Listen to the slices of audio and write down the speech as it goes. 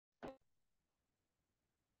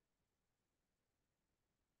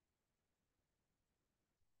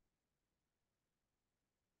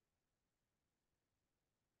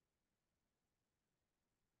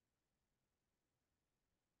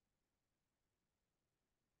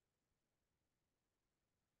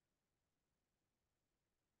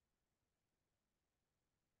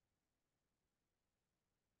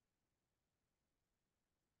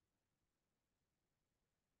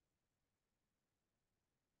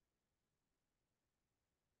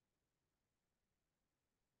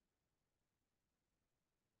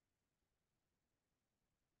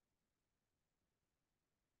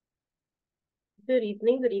Good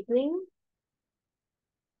evening, good evening.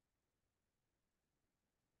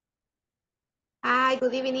 Hi,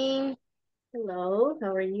 good evening. Hello, how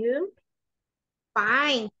are you?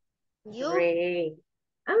 Fine. You? Great.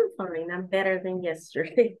 I'm fine. I'm better than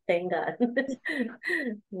yesterday. Thank God.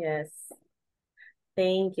 Yes.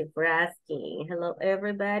 Thank you for asking. Hello,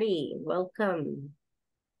 everybody. Welcome.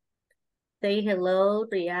 Say hello,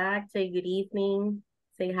 react, say good evening.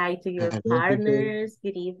 Say hi to your Hello, teacher. partners.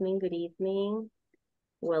 Good evening, good evening.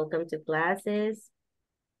 Welcome to classes.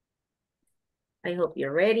 I hope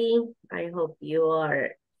you're ready. I hope you are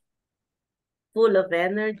full of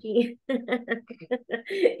energy.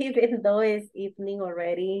 Even though it's evening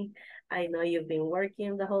already, I know you've been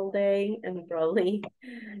working the whole day and probably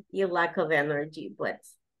you lack of energy, but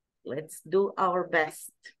let's do our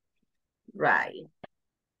best. Right.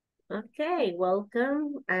 Okay,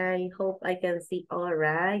 welcome. I hope I can see. All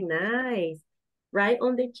right, nice. Right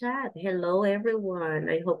on the chat. Hello, everyone.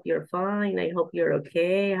 I hope you're fine. I hope you're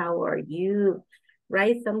okay. How are you?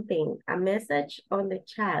 Write something, a message on the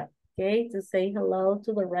chat, okay, to say hello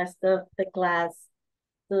to the rest of the class,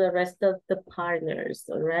 to the rest of the partners,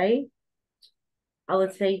 all right? I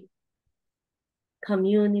would say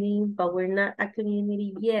community, but we're not a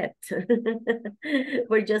community yet.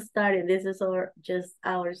 We're just starting. This is just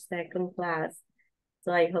our second class.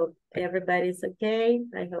 So I hope everybody's okay.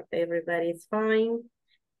 I hope everybody's fine.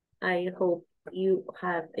 I hope you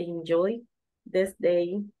have enjoyed this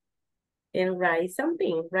day and write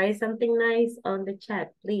something nice on the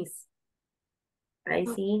chat, please. I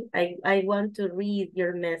want to read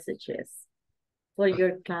your messages for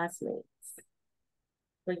your classmates,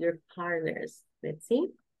 for your partners. Let's see.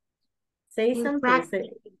 Say In something, practice.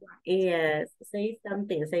 yes, say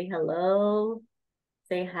something, say hello,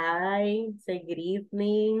 say hi, say good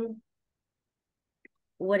evening,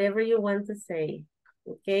 whatever you want to say,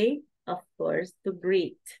 okay? Of course, to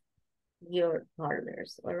greet your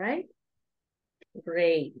partners, all right?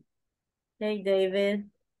 Great. Hey, David,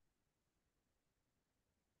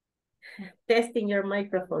 testing your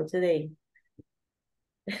microphone today.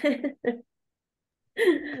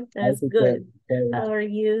 Hi, That's teacher. good. How are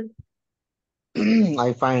you?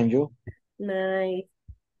 I find you. Nice.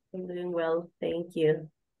 I'm doing well, thank you.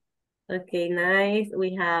 Okay, nice.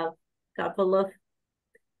 We have a couple of,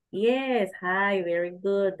 yes, hi, very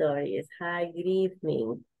good, Doris. Hi, good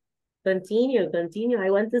evening. Continue. I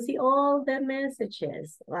want to see all the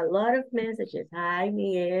messages. A lot of messages. Hi,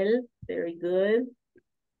 Miguel. Very good.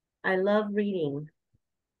 I love reading.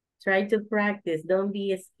 Try to practice. Don't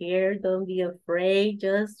be scared. Don't be afraid.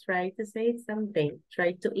 Just try to say something.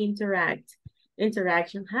 Try to interact.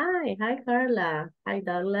 Interaction. Hi, Carla. Hi,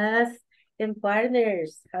 Douglas. And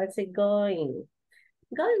partners, how's it going?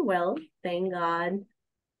 Going well. Thank God.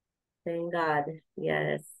 Thank God.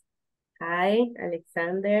 Yes. Hi,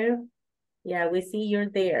 Alexander. Yeah, we see you're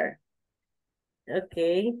there.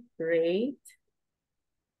 Okay, great.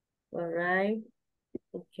 All right.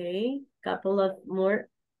 Okay. Couple of more.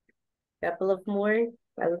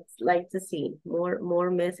 I would like to see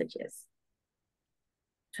more messages.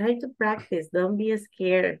 Try to practice. Don't be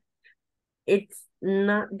scared. It's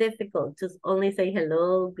not difficult. Just only say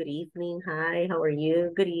hello, good evening, hi, how are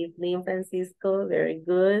you? Good evening, Francisco. Very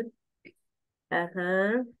good.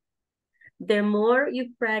 Uh-huh. The more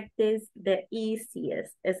you practice, the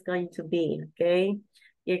easiest it's going to be, okay?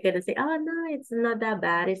 You're gonna say, oh no, it's not that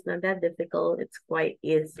bad, it's not that difficult, it's quite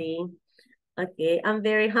easy. Okay, I'm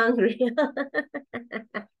very hungry.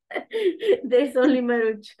 There's only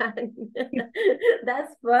Maruchan.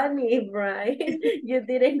 That's funny, Brian. You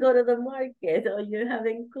didn't go to the market or you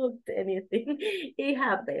haven't cooked anything. It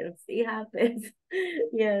happens. It happens.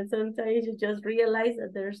 Yeah, sometimes you just realize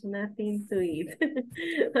that there's nothing to eat. Good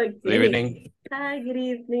Okay. evening. Hi, good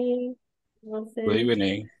evening. Good Wilson.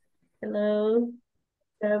 evening. Hello.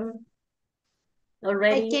 I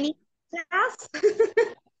Already. can eat class.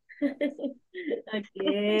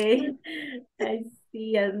 Okay. I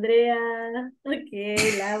see Andrea.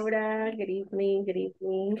 Okay, Laura. Good evening. Good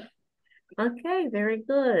evening. Okay, very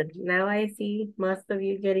good. Now I see most of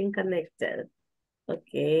you getting connected.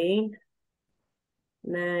 Okay,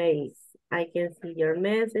 nice. I can see your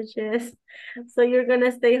messages. So you're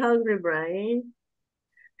gonna stay hungry, Brian.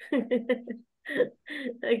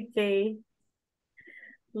 Okay,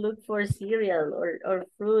 look for cereal or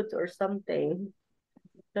fruit or something.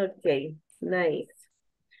 Okay, nice.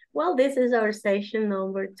 Well, this is our session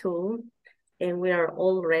number 2, and we are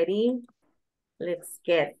all ready. Let's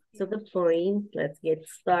get to the point. Let's get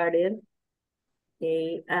started.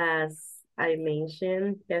 Okay, as I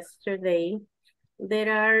mentioned yesterday,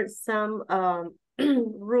 there are some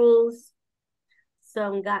rules,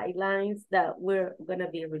 some guidelines that we're going to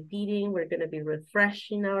be repeating. We're going to be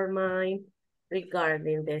refreshing our mind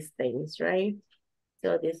regarding these things, right?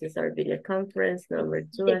 So this is our video conference number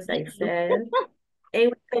 2, as I said.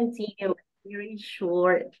 And we continue with very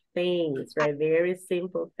short things, right? Very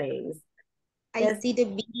simple things. I Yes. see the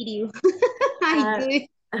video. I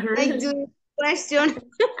Really? do question.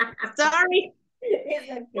 Sorry.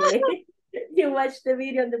 It's okay. You watch the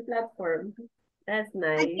video on the platform. That's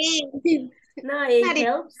nice. Again. No, Not it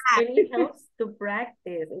helps. It helps to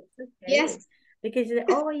practice. It's okay. Yes. Because you say,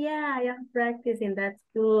 oh yeah, I am practicing. That's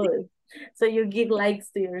good. So you give likes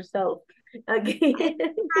to yourself. Okay.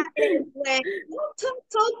 Well,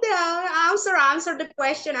 told the answer the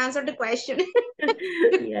question.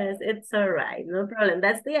 Yes, it's all right. No problem.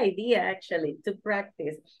 That's the idea, actually, to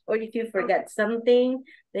practice. Or if you forget something,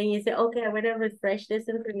 then you say, okay, I want to refresh this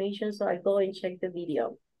information, so I go and check the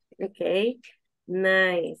video. Okay,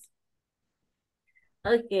 nice.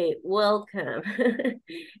 Okay, welcome.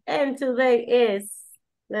 And today is,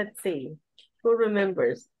 let's see, who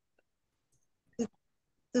remembers?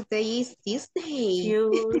 Today is Tuesday.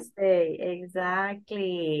 Tuesday,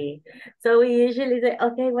 exactly. So we usually say,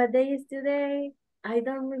 okay, what day is today? I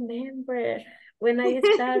don't remember. When I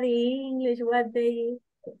study English, what day?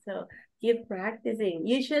 So keep practicing.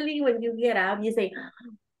 Usually when you get up, you say,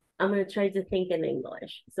 I'm going to try to think in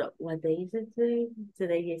English. So what day is it today?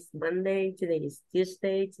 Today is Monday. Today is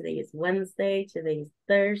Tuesday. Today is Wednesday. Today is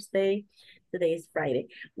Thursday. Today is Friday.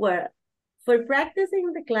 Well, for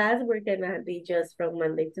practicing the class, we're going to be just from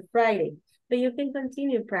Monday to Friday. But you can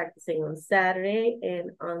continue practicing on Saturday and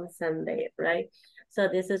on Sunday, right? So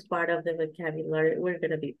this is part of the vocabulary we're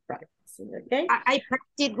going to be practicing, okay? I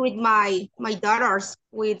practiced with my daughters,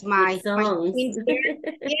 with my songs. twins here.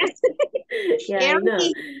 Yes. Yeah, I know.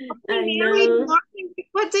 I know.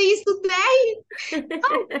 What day is today?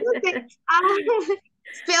 Oh, okay.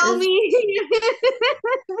 Spell me.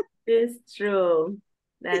 It's true.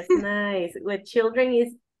 That's nice. With children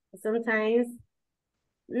is sometimes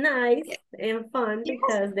nice and fun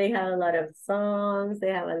because they have a lot of songs,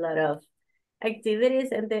 they have a lot of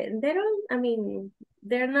activities, and they don't, I mean,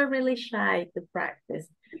 they're not really shy to practice.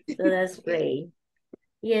 So that's great.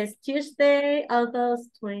 Yes, Tuesday,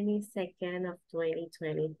 August 22nd of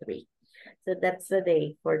 2023. So that's the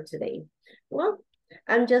day for today. Well,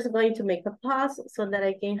 I'm just going to make a pause so that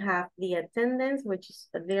I can have the attendance, which is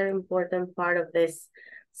a very important part of this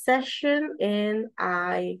session, and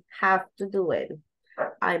I have to do it.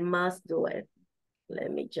 I must do it. Let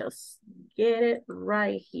me just get it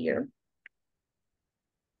right here.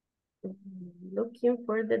 Looking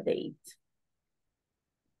for the date.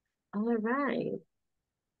 All right.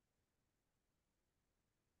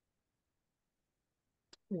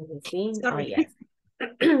 Let me see. Sorry. Oh, yes.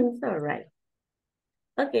 It's all right.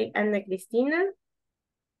 Okay, Ana Cristina.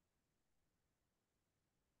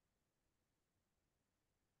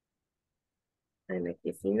 Ana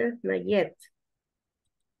Cristina, not yet.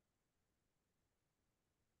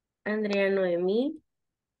 Andrea Noemi.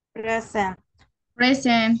 Present.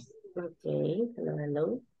 Present. Okay, hello,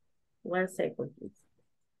 hello. 1 second, please.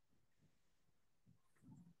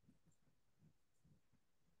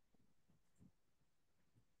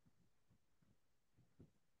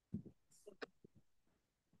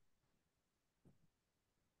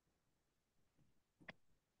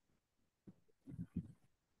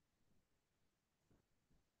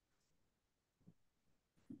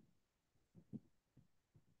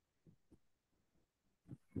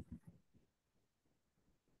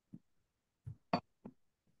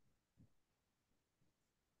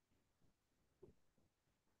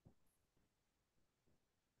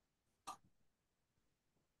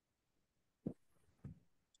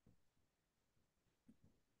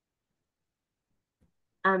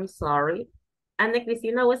 I'm sorry. Ana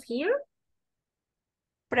Cristina was here?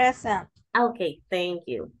 Present. Okay, thank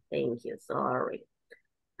you. Thank you. Sorry.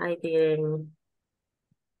 I didn't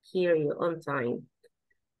hear you on time.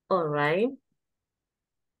 All right.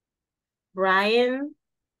 Brian,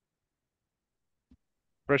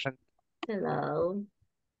 Present. hello.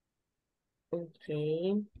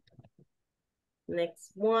 Okay.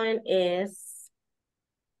 Next one is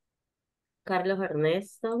Carlos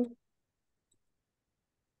Ernesto.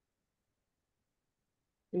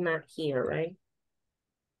 Not here, right?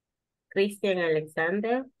 Christian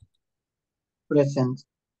Alexander. Present.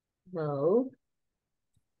 No.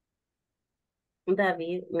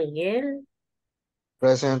 David Miguel.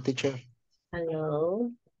 Present, teacher.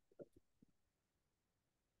 Hello.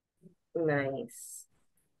 Nice.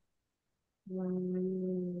 Give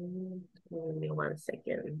me 1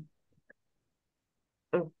 second.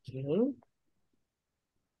 Okay.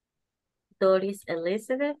 Doris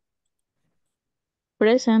Elizabeth.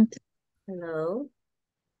 Present. Hello.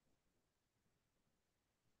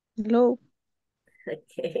 Hello.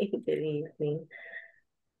 Okay, good evening.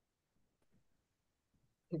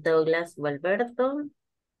 Douglas Valberto.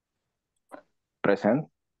 Present.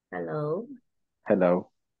 Hello. Hello.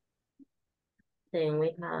 Then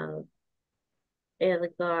we have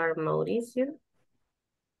Edgar Mauricio.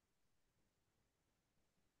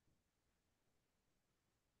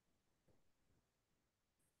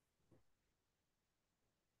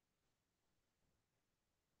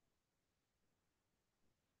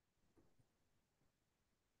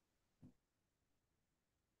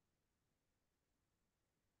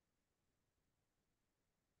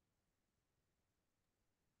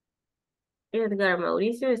 Edgar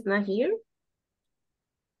Mauricio is not here.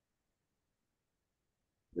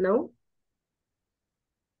 No?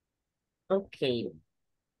 Okay.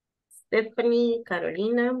 Stephanie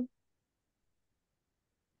Carolina.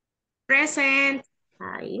 Present.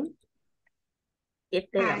 Hi.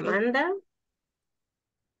 Esther Hi. Amanda.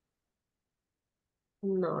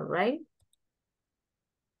 No, right?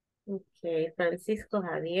 Okay. Francisco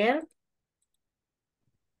Javier.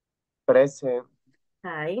 Present.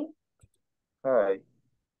 Hi. Hi.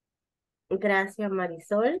 Gracias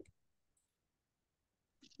Marisol.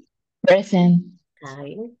 Present.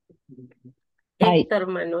 Hi. Hi. Héctor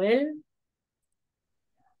Manuel.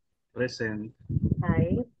 Present.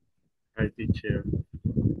 Hi. Hi, teacher.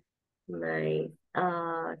 Nice.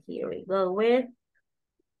 Here we go with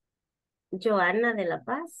Joanna de la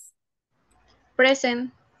Paz.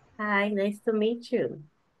 Present. Hi, nice to meet you.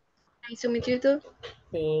 Nice to meet you too.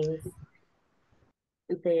 Thanks.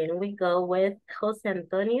 Then we go with Jose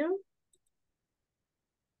Antonio.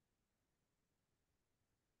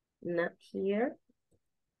 Not here.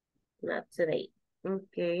 Not today.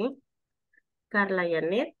 Okay. Carla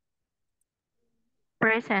Janet.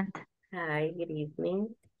 Present. Hi, good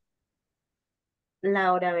evening.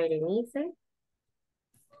 Laura Berenice.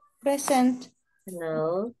 Present.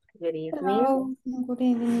 Hello, good evening. Hello, good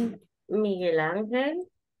evening. Miguel Ángel.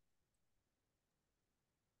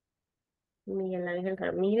 Miguel Ángel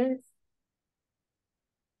Ramírez.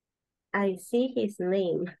 I see his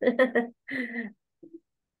name.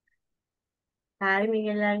 Hi,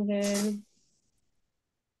 Miguel Ángel.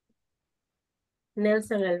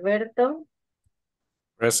 Nelson Alberto.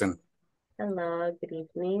 Present. Hello, good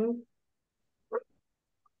evening.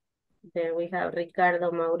 There we have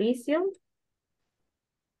Ricardo Mauricio.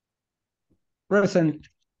 Present.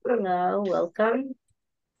 Hello, welcome.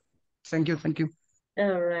 Thank you, thank you.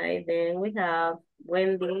 All right, then we have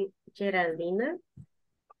Wendy Geraldina.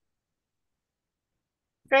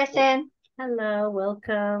 Present. Hello,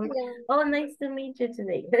 welcome. Hello. Oh, nice to meet you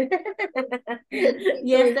today. Yesterday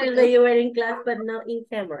Yesterday you were in class, but not in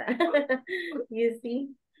camera. You see?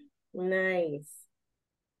 Nice.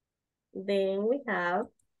 Then we have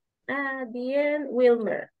Dean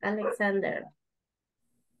Wilmer Alexander.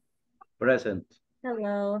 Present.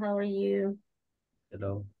 Hello, how are you?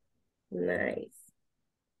 Hello. Nice.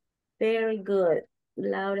 Very good.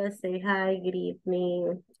 Laura, say hi, good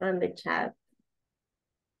evening on the chat.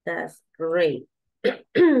 That's great. Okay,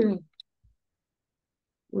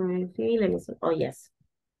 let me see. Oh, yes.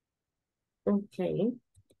 Okay.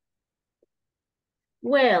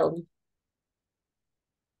 Well,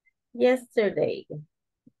 yesterday,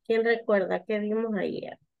 ¿quién recuerda qué vimos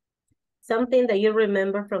ayer? Something that you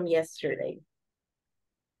remember from yesterday.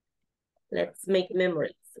 Let's make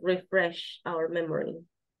memories, refresh our memory.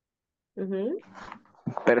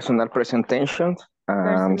 Personal presentation.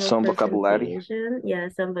 Personal Some vocabulary. presentation. Yeah,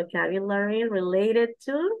 some vocabulary related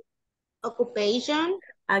to Occupation.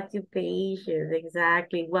 occupations,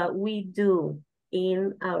 exactly what we do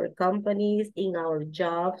in our companies, in our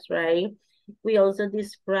jobs, right? We also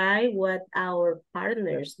describe what our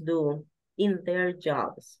partners do in their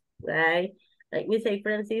jobs, right? Like we say,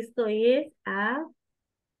 Francisco is a...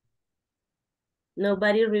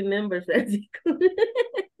 Nobody remembers Francisco.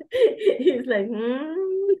 He's like,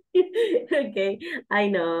 Okay, I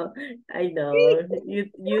know.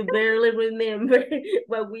 You barely remember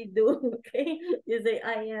what we do, okay? You say,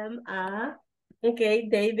 I am a, okay,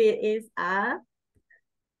 David is a,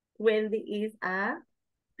 Wendy is a,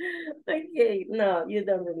 okay, no, you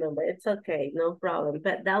don't remember. It's okay, no problem.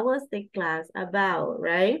 But that was the class about,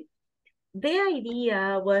 right? The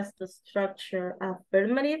idea was to structure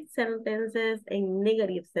affirmative sentences and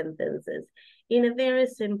negative sentences in a very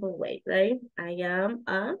simple way, right? I am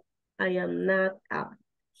a, I am not a.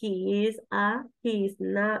 He is a, he is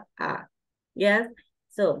not a. Yes?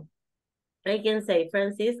 So I can say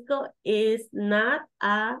Francisco is not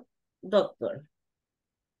a doctor.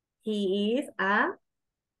 He is a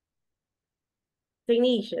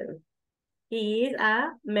technician. He is a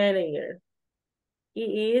manager.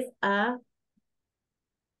 He is a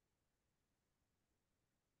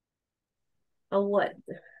what?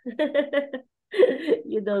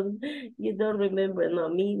 You don't remember, no,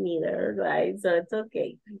 me neither, right? So it's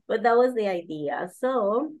okay. But that was the idea.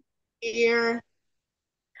 So Here.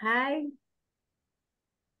 hi.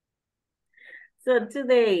 So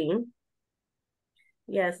today,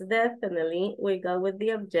 yes, definitely we go with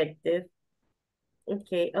the objective,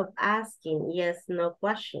 okay, of asking yes, no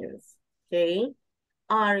questions. Okay.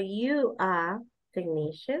 Are you a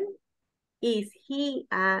technician? Is he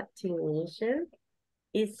a technician?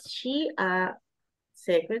 Is she a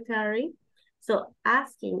secretary? So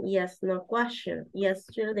asking yes, no question.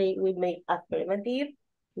 Yesterday we made affirmative,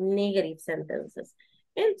 negative sentences.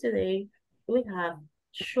 And today we have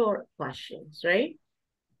short questions, right?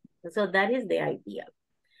 So that is the idea.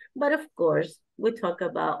 But of course, we talk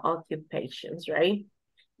about occupations, right?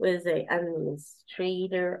 We say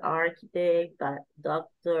administrator, architect,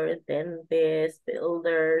 doctor, dentist,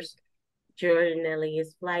 builders,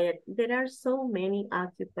 journalists, flight. There are so many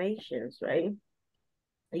occupations, right?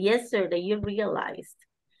 Yesterday, you realized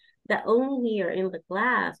that only here in the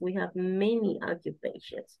class, we have many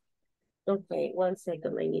occupations. Okay, 1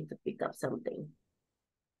 second, I need to pick up something.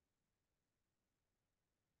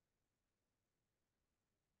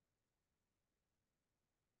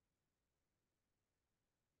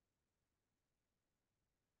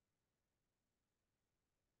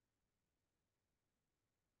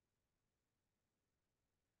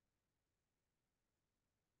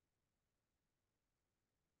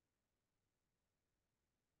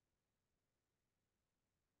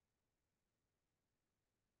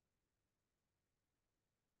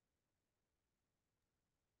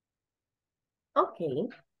 Okay.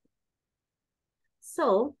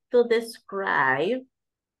 So to describe,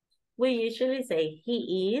 we usually say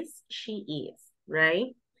he is, she is,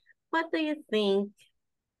 right? What do you think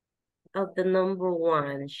of the number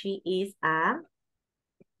one? She is a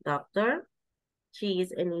doctor. She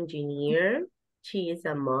is an engineer. She is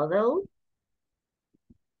a model.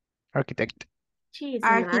 Architect. She is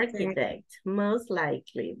an architect, most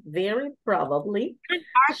likely, very probably.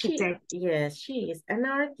 Architect. Yes, she is an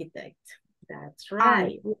architect. That's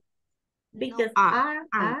right. Because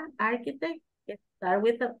architect start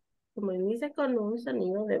with a, como inicia con un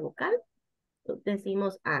sonido de vocal,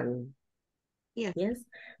 decimos an. Yes. Yes,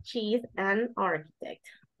 she is an architect.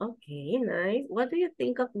 Okay, nice. What do you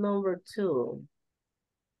think of number two?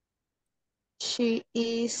 She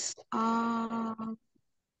is A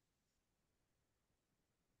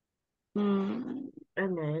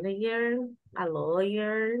manager, a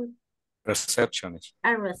lawyer, Receptionist.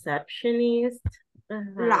 a receptionist,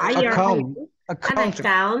 liar. Account. an Accountant.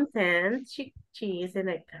 accountant. She is an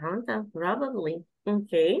accountant, probably.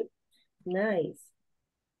 Okay, nice.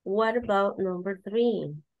 What about number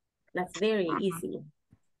three? That's very easy.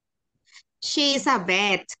 She is a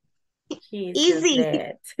vet. She is Easy. a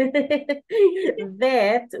vet.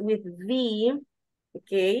 Vet with V,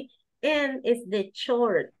 okay? And it's the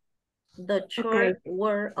short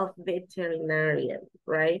word of veterinarian,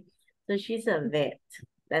 right? So she's a vet.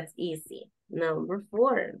 That's easy. Number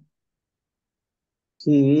four.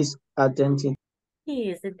 He is a dentist. He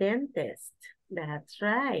is a dentist. That's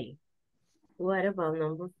right. What about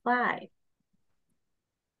number five?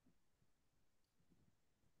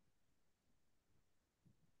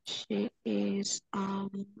 She is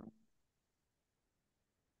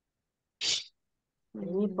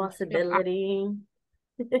Any possibility?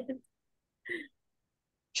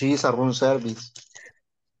 She is a room service.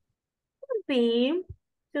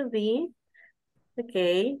 Could be.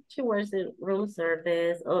 Okay, she works in room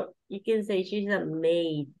service, or you can say she's a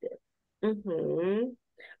maid.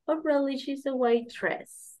 Or probably she's a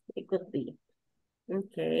waitress. It could be.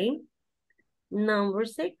 Okay. Number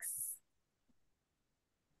six.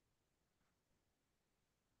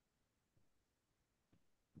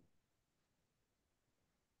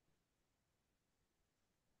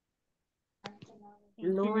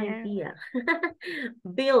 No idea.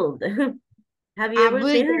 Build. Have you ever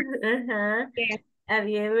seen? Yes. Have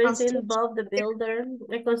you ever seen Bob the Builder,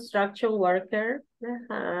 a construction worker?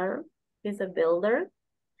 He's a builder.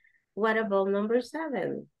 What about number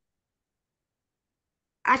seven?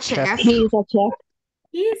 A chef. He is a chef.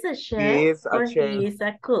 He is a chef He is a or chef. he is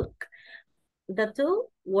a cook. The two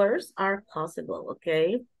words are possible,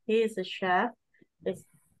 okay? He is a chef. It's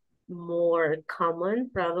more common,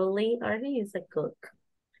 probably, or he is a cook.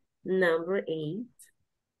 Number eight.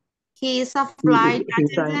 He is a flight He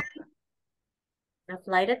is attendant. A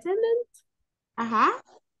flight attendant?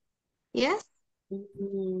 Yes,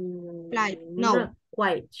 like, no. Not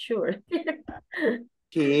quite sure.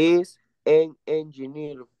 He is an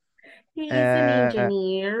engineer. He is an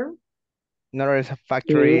engineer. No, it's a He is an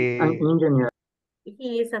factory engineer.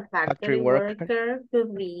 He is a factory factory worker. worker.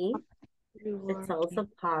 Could be. It's also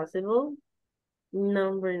possible.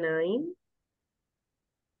 Number 9.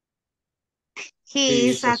 He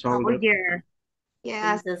is a soldier. soldier.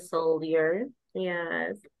 Yes, He's a soldier.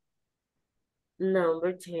 Yes.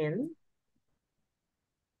 Number 10.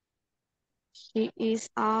 she is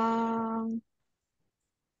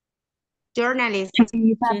journalist. She's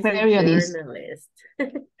a She's a periodist. journalist.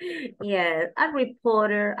 Yes, a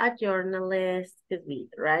reporter, a journalist could be,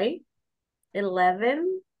 right?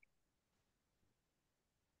 11.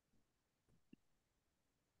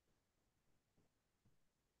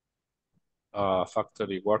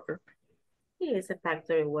 Factory worker. He is a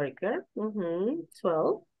factory worker.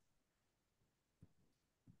 12.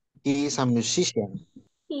 He is a musician.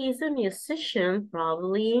 He is a musician,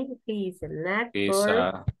 probably. He's an He's actor.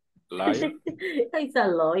 a liar. He's a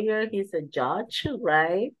lawyer. He's a judge,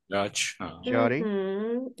 right? Judge. Jody.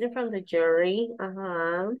 And from the jury.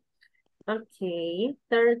 Okay,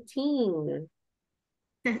 13.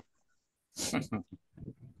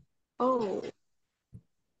 Oh,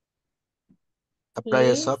 A player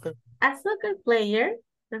He's soccer. a soccer player.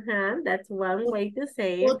 That's one way to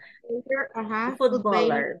say it. footballer,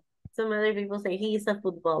 Footballer. Some other people say he's a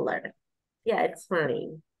footballer. Yeah, it's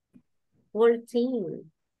fine. 14.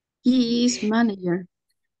 He is manager.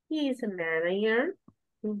 He is a manager.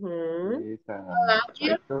 He's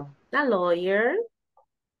A lawyer.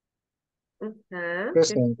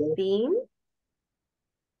 Presenter. 15.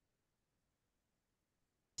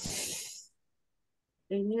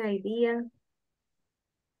 Any idea?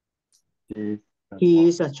 He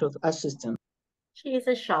is a shop assistant. She is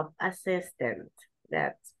a shop assistant.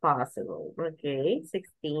 That's possible. Okay,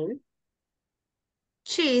 16.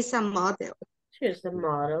 she is a model. She's a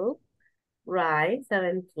model. Right,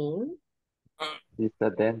 17. He's a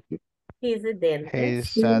dentist. He's a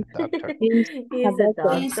dentist. He's a doctor. He's a He is a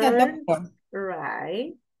doctor. doctor.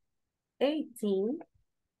 Right. 18.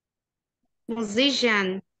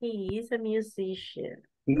 Musician. He is a musician.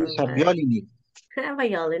 He is a Alright. violinist. A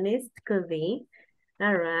violinist could be.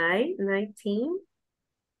 All right. 19.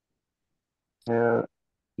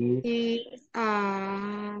 He's He is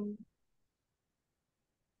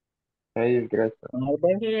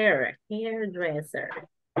hairdresser. Hairdresser.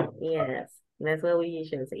 Yes. That's what we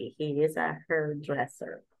usually say. He is a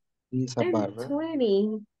hairdresser. He is a And barber.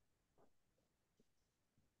 20.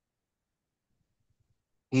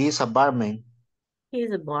 He is a barman.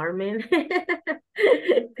 He's a barman.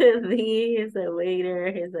 Could be. He's a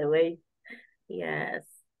waiter. He's a wait. Yes.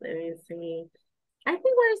 Let me see. I think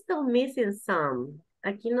we're still missing some.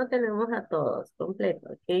 Aquí no tenemos a todos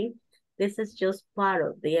completo, okay? This is just part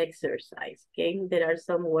of the exercise, okay? There are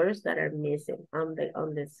some words that are missing on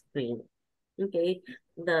the screen, okay?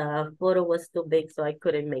 The photo was too big, so I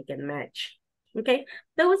couldn't make it match, okay?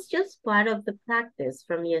 That was just part of the practice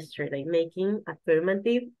from yesterday, making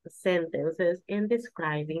affirmative sentences and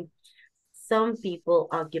describing some people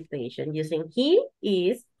occupation using he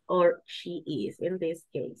is or she is in this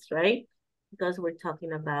case, right? Because we're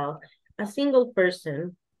talking about a single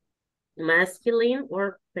person, masculine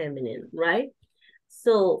or feminine, right?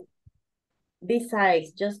 So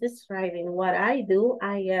besides just describing what I do,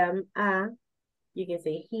 I am a, you can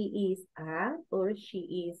say he is a or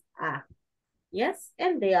she is a. Yes,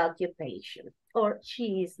 and the occupation. Or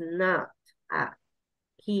she is not a.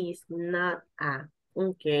 He is not a.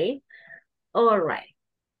 Okay. All right.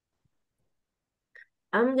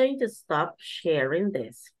 I'm going to stop sharing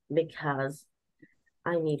this because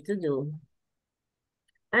I need to do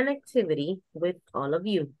an activity with all of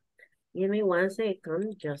you. Give me 1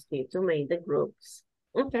 second, just need to make the groups.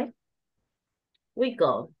 Okay. We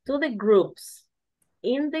go to the groups.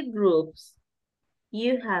 In the groups,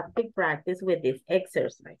 you have to practice with this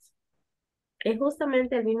exercise. Es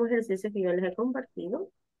justamente el mismo ejercicio que yo les he compartido,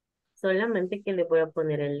 solamente que les voy a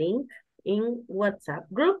poner el link in WhatsApp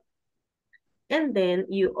group. And then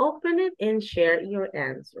you open it and share your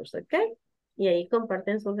answers, okay? Y ahí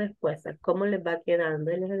comparten sus respuestas. ¿Cómo les va quedando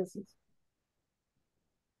el ejercicio?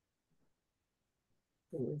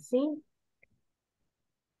 ¿Sí?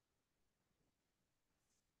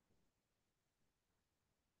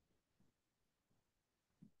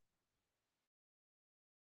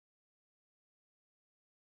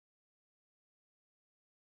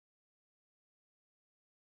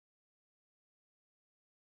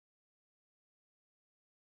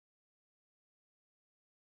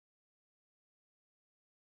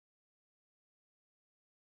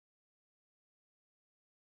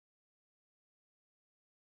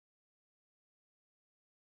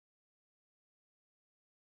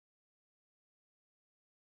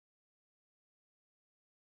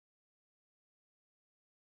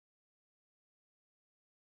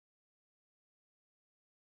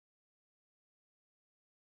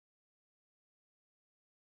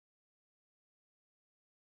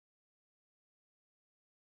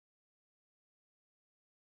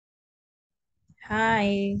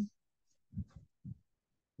 Hi,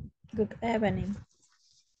 good evening.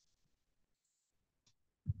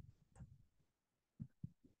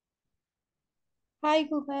 Hi,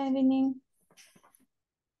 good evening.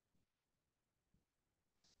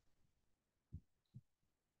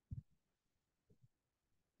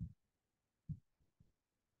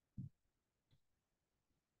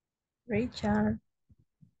 Richard.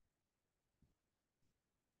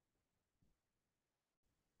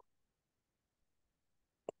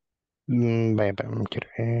 Vaya, pero no quiero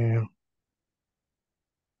ver.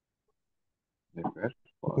 The first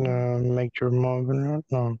one. Make your move.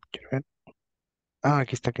 No, quiero ver. Ah,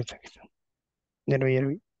 aquí está, aquí está, aquí está. Ya lo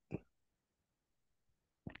vi.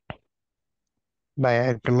 Vaya,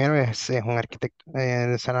 el primero es un arquitecto.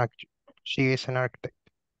 Es an she is an architect.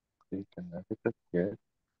 She's an architect, yes.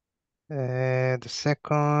 The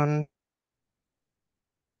second,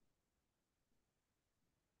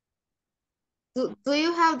 Do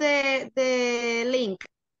you have the link?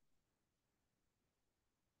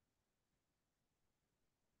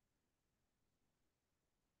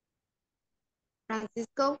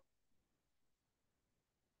 Francisco?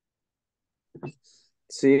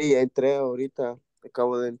 Sí, entré ahorita.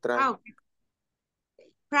 Acabo de entrar. Ah, ok.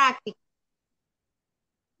 Practice.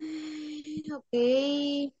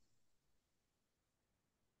 Ok.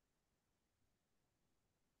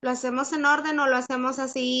 ¿Lo hacemos en orden o lo hacemos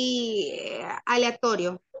así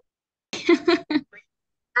aleatorio?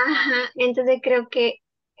 Ajá, entonces creo que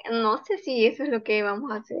no sé si eso es lo que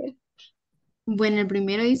vamos a hacer. Bueno, el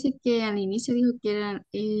primero dice que al inicio dijo que era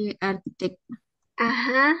arquitecto.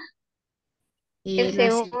 Ajá, el La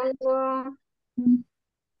segundo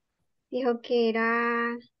dijo que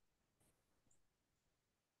era...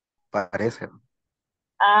 Parece.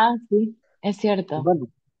 Ah, sí, es cierto. Bueno,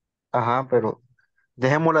 ajá, pero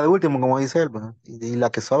dejémosla de último, como dice él, pues, y la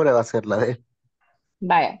que sobre va a ser la de él.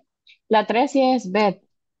 Vaya. La 3 sí es Beth.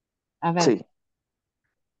 A ver, Sí.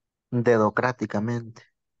 Dedocráticamente.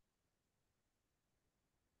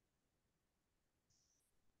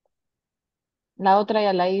 la otra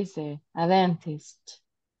ya la hice. A dentist.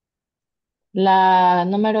 La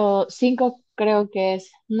número 5 creo que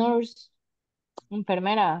es nurse,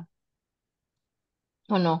 enfermera,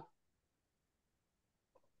 ¿o no?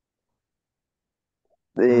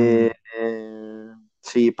 Mm,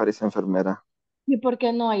 Sí, parece enfermera. ¿Y por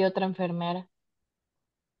qué no hay otra enfermera?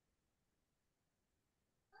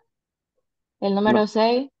 El no, número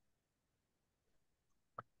 6,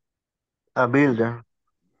 a builder.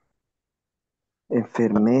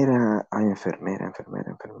 Enfermera. Ah, enfermera.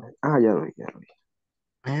 Ah, ya lo vi, ya lo vi.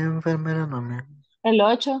 Enfermera no me. el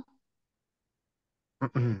 8,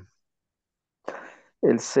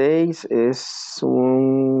 El 6 es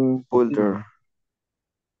un builder.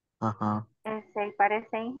 Ajá. Ese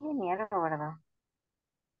parece ingeniero, ¿verdad?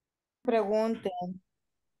 Pregunten.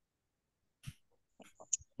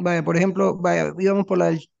 Vaya, por ejemplo, vaya, íbamos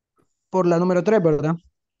por la número 3, ¿verdad?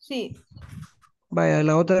 Sí, Vaya,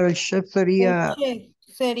 la otra del chef el sería chef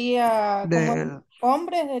sería como del,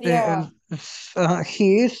 hombre, sería del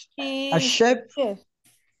he is he, chef.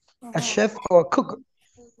 a Ajá, chef or a cook.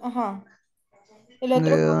 ajá. El otro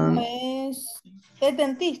como The es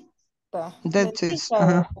dentista. dentist, Dentista,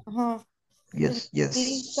 ¿verdad? ajá. Ajá. Yes,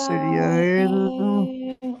 Dentista sería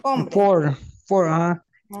el hombre. four, ajá.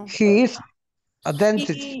 Ajá. He is a She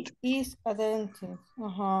dentist. is a dentist.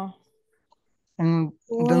 Ajá. And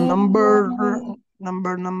the Luego,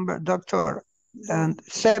 number, doctor, and doctor.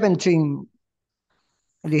 17,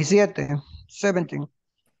 17, 17,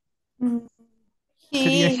 Mm,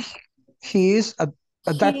 sería He, he is a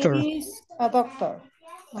doctor, he is a doctor.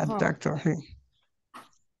 a Ajá. doctor, he.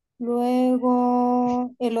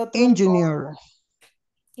 Luego, el otro Engineer,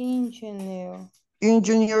 ingeniero.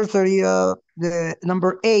 engineer sería the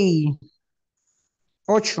number 8,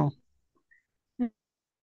 8.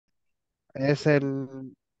 es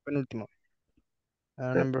el penúltimo.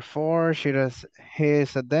 Number 4, he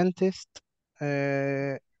is a dentist.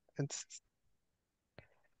 It's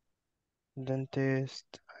dentist.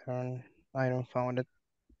 I don't found it.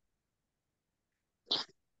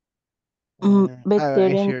 It's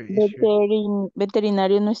here.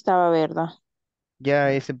 veterinario no estaba, ¿verdad?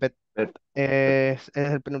 Ya ese But, es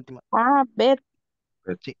el penúltimo. Ah, Beth.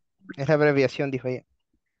 but Sí, es la abreviación, dijo ella.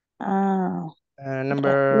 Ah, ya.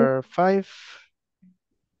 Number 5,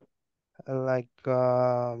 like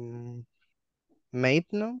mate,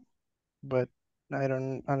 no, but I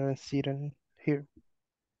don't see it in here.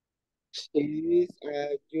 She is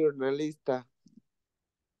a journalista.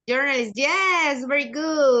 Journalist, yes, very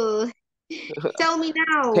good. Tell me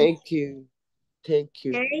now. Thank you. Thank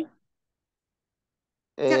you. Okay.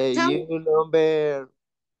 Tell You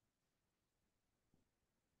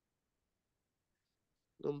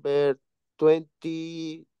number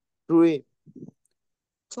 23.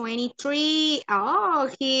 23. Oh,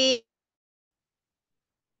 he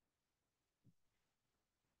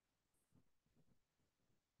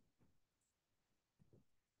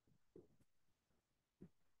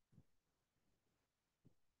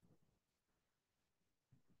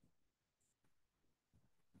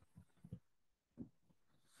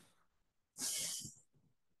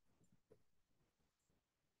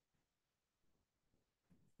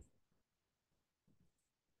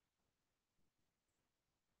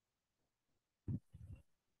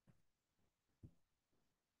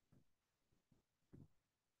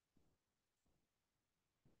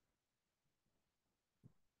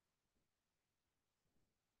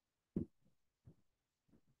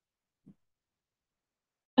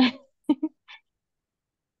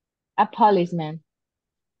A policeman.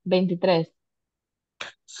 23.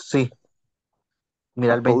 Sí,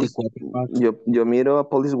 mira A el police, 24. yo miro a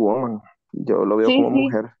police woman. Yo lo veo Sí, como sí.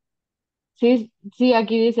 mujer. Sí, sí,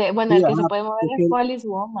 aquí dice, bueno, Sí, el que se ajá, puede mover es es que-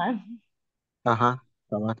 policewoman. ajá,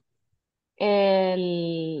 cabal.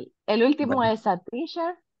 El último Bueno, es a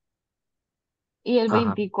teacher y el ajá,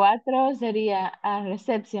 24 sería a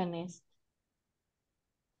receptionist,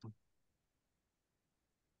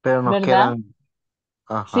 pero nos ¿verdad? quedan, Sí,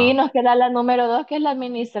 ajá, nos queda la número 2 que es la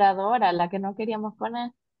administradora, la que no queríamos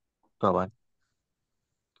poner. cabal.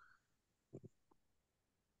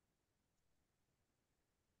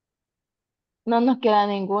 No nos queda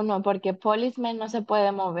ninguno porque policeman no se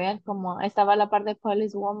puede mover, como estaba la parte de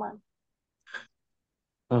policewoman.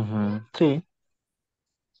 Ujú, sí,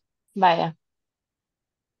 Vaya, yo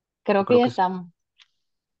creo que creo ya que sí. estamos.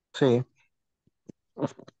 Sí.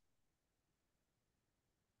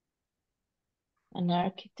 An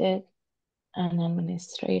architect, an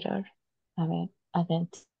administrator. A ver,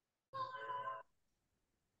 adentro.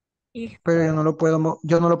 Pero yo no lo puedo,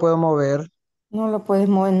 yo no lo puedo mover. No lo puedes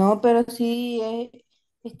mover, no, pero sí,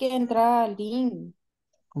 es que entra al link.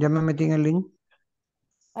 Ya me metí en el link.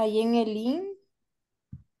 Ahí en el link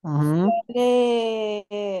Ujú.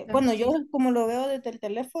 bueno, yo como lo veo desde el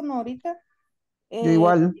teléfono ahorita, Yo eh,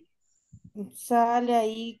 igual. sale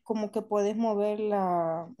ahí como que puedes mover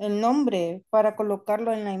el nombre para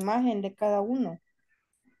colocarlo en la imagen de cada uno.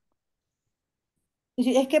 Y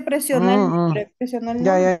sí, es que Mm, mm. presiona el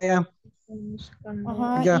Ya, nombre. ya, ya.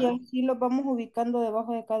 Ajá, y Ya. así los vamos ubicando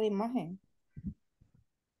debajo de cada imagen.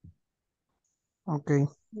 Ok.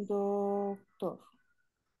 Doctor.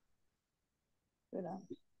 Espera.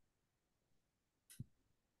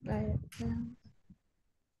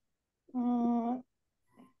 Ah,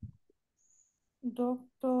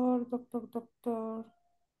 doctor, doctor, doctor.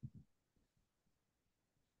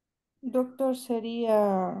 Doctor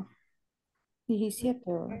sería 17,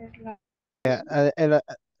 ¿verdad? El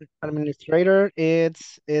administrator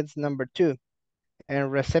it's number 2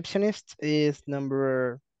 and receptionist is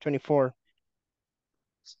number 24.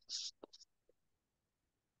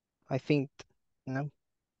 I think. No.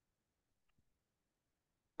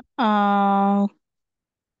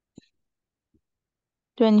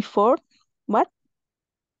 24. What?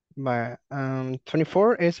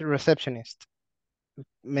 24 is receptionist.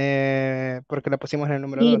 Porque la pusimos en el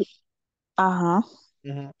número Y, 2. ajá.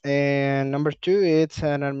 And number 2 it's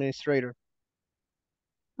an administrator,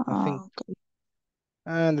 I think. Ok.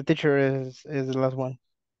 And the teacher is the last one.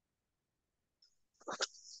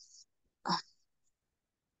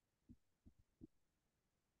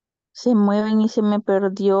 Se mueven y se me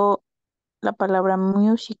perdió la palabra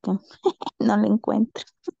music. No la encuentro.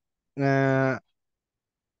 Ah,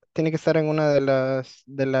 tiene que estar en una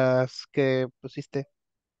de las que pusiste.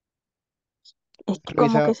 Es que como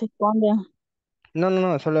Revisa. que se esconden. No, no,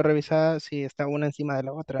 no, solo revisa si está una encima de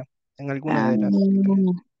la otra. En alguna Ah, de las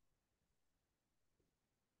que.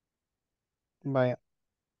 Vaya,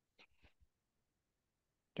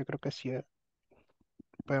 yo creo que sí.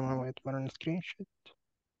 Voy a tomar un screenshot.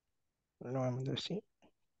 Lo voy a mandar así.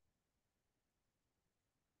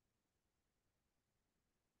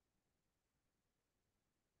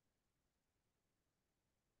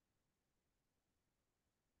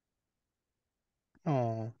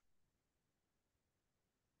 Oh,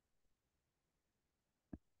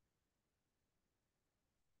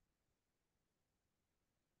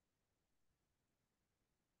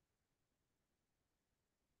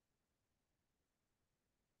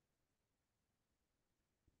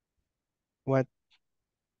 what?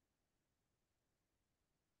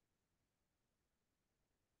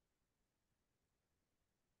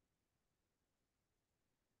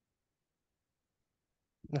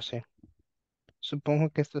 No sé.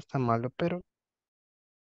 Supongo que esto está malo, pero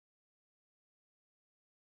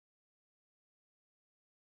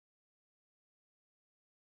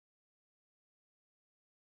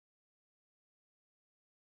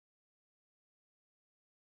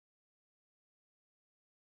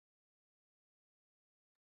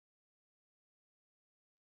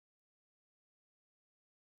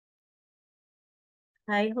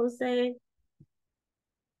Hi, Jose.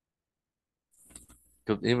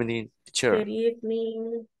 Good evening, Good teacher.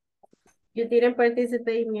 evening. You didn't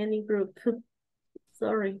participate in any group.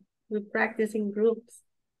 Sorry, we practice in groups.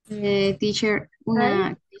 Teacher, Hi,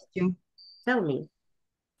 una cuestión. tell me.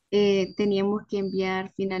 Teníamos que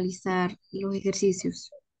enviar, finalizar los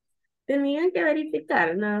ejercicios. Tenían que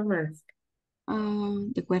verificar nada más.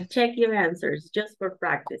 De acuerdo. Check your answers just for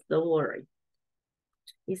practice, don't worry.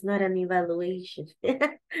 It's not an evaluation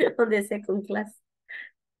on the second class.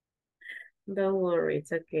 Don't worry,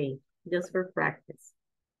 it's okay. Just for practice.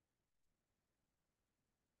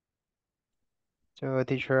 so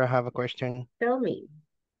teacher, I have a question. Tell me.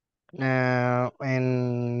 Now,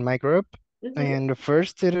 in my group, Mhm. and the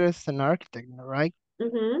first it is an architect, right?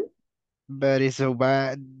 Mhm. But it's so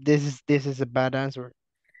bad. This is a bad answer.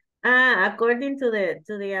 According to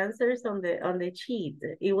the answers on the sheet,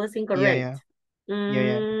 it was Yeah, incorrect.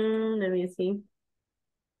 yeah. Let me see.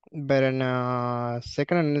 But in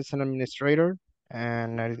second is an administrator,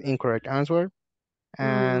 and an incorrect answer.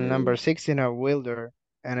 And number 16 a welder,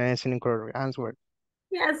 and it's an incorrect answer.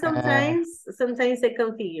 Yeah, sometimes the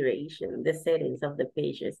configuration, the settings of the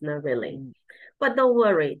page is not really. But don't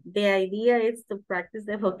worry, the idea is to practice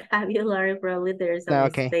the vocabulary. Probably there's a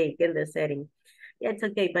Okay. mistake in the setting. Yeah, it's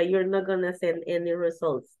okay, but you're not gonna send any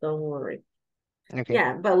results. Don't worry. Okay.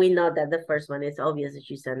 Yeah, but we know that the first one is obvious that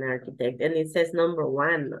she's an architect, and it says number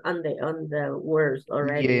 1 on the words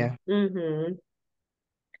already. Yeah. Mm-hmm.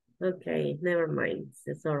 Okay, never mind.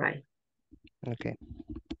 It's all right. Okay.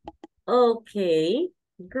 Okay,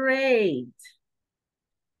 great.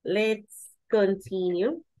 Let's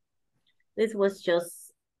continue. This was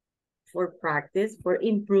just for practice, for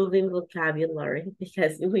improving vocabulary,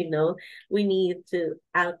 because we know we need to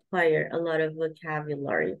acquire a lot of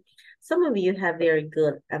vocabulary. Some of you have very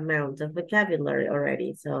good amount of vocabulary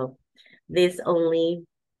already, so this only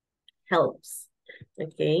helps,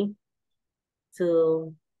 okay,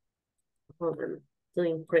 to, hold on, to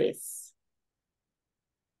increase.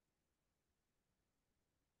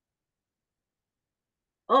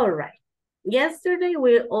 All right. Yesterday,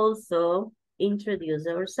 we also introduced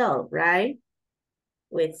ourselves, right?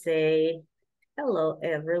 We say, hello,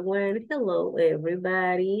 everyone. Hello,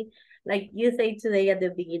 everybody. Like you say today at the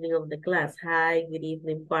beginning of the class, hi, good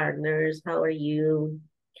evening, partners. How are you?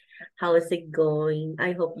 How is it going?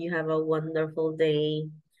 I hope you have a wonderful day.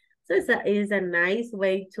 So it's a nice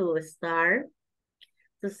way to start,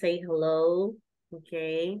 to say hello,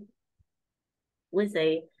 okay? We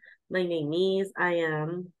say, my name is, I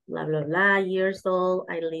am, blah, blah, blah, years old,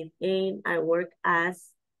 I live in, I work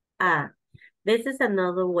as a. This is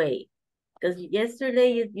another way, because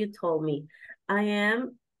yesterday you told me, I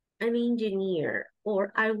am an engineer,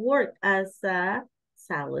 or I work as a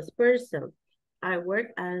salesperson. I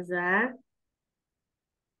work as a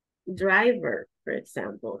driver, for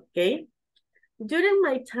example, okay? During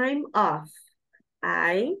my time off,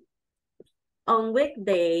 on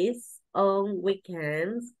weekdays, on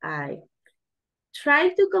weekends, I try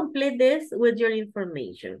to complete this with your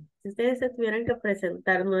information. Si ustedes se tuvieran que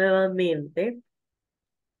presentar nuevamente,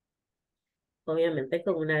 obviamente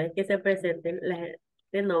con una vez que se presenten, la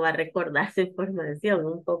gente no va a recordar su información,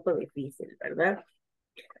 un poco difícil, ¿verdad?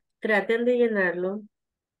 Traten de llenarlo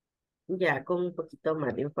ya con un poquito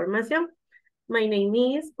más de información. My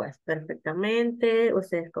name is, pues perfectamente,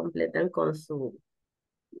 ustedes completan con su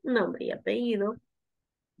nombre y apellido.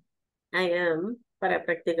 I am, para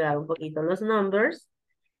practicar un poquito los numbers,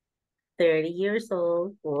 30 years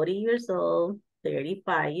old, 40 years old,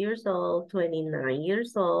 35 years old, 29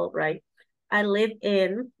 years old, right? I live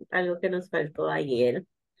in, algo que nos faltó ayer,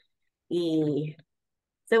 y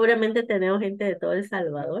seguramente tenemos gente de todo El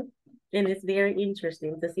Salvador, and it's very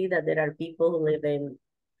interesting to see that there are people who live in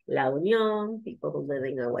La Unión, people who live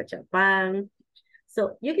in Aguachapán.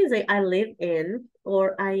 So you can say I live in,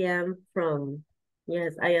 or I am from,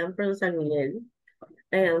 yes, I am from San Miguel.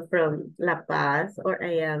 I am from La Paz, or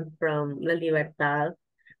I am from La Libertad,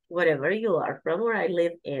 whatever you are from, or I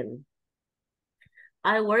live in.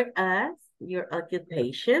 I work as your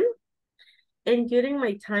occupation, and during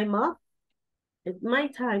my time off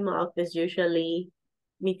is usually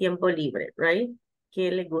mi tiempo libre, right?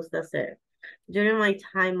 ¿Qué le gusta hacer? During my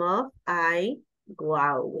time off, I go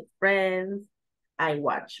out with friends, I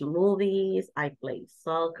watch movies, I play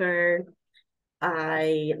soccer,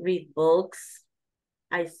 I read books,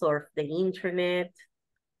 I surf the internet.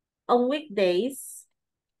 On weekdays,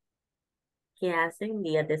 ¿qué hacen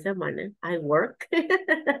días de semana? I work.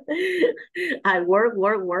 I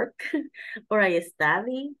work, or I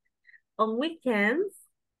study. On weekends,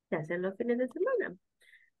 ¿qué hacen los fines de semana?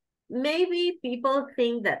 Maybe people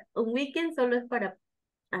think that un weekend solo es para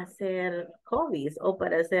hacer hobbies o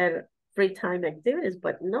para hacer free time activities,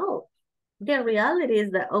 but no. The reality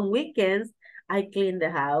is that on weekends, I clean the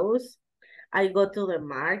house, I go to the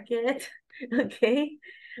market, okay?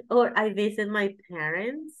 Or I visit my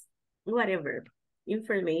parents, whatever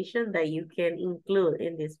information that you can include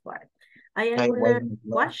in this part. ¿Hay I alguna was-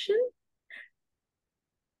 question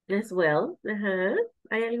as well? Ajá.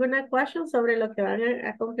 ¿Hay alguna question sobre lo que van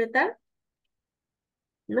a completar?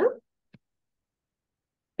 ¿No?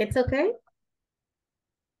 It's okay?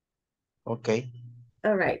 Okay.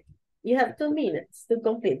 All right. You have 2 minutes to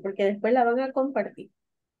complete porque después la van a compartir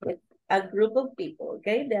with a group of people,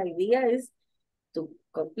 okay? The idea is to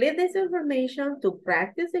complete this information, to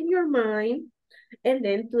practice in your mind, and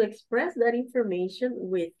then to express that information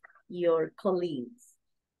with your colleagues.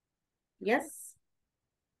 Yes?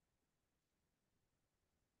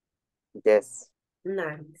 Yes.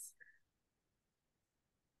 Nice.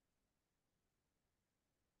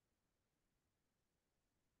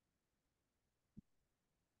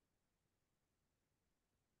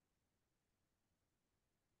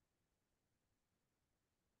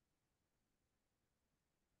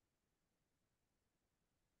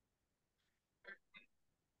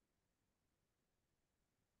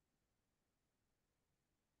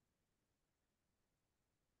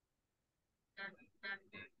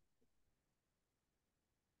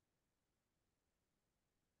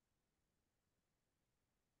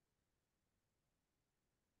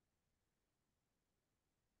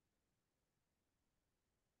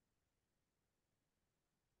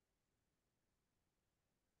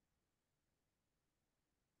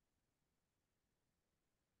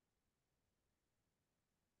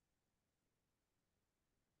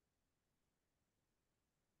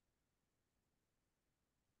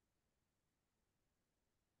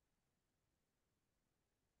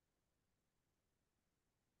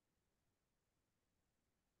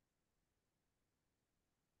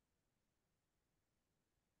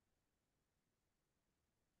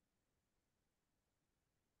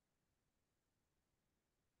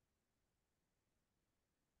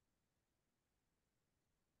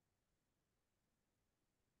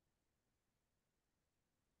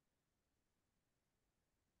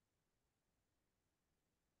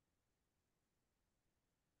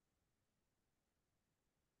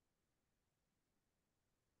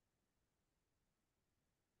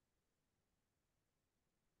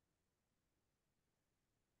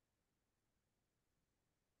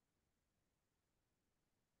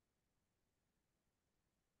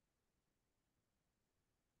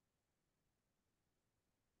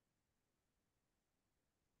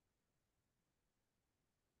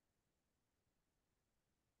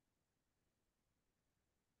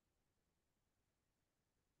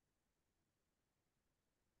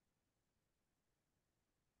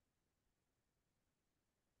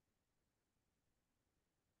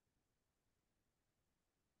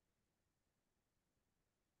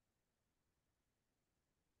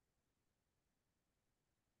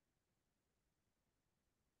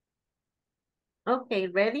 Okay,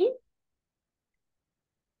 ready?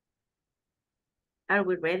 Are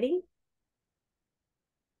we ready?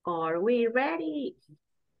 Are we ready?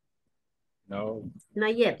 No.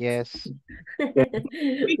 Not yet. Yes.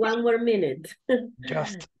 1 more minute.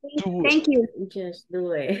 Just do it. Thank you. Just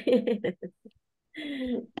do it.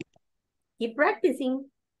 Keep practicing.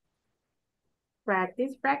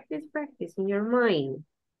 Practice, practice, practice in your mind.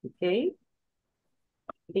 Okay?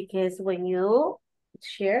 Because when you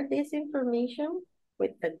share this information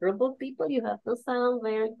with a group of people, you have to sound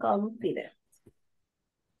very confident.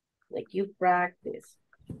 Like you practice.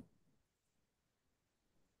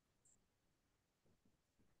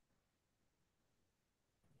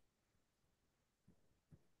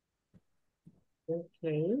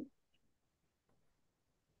 Okay.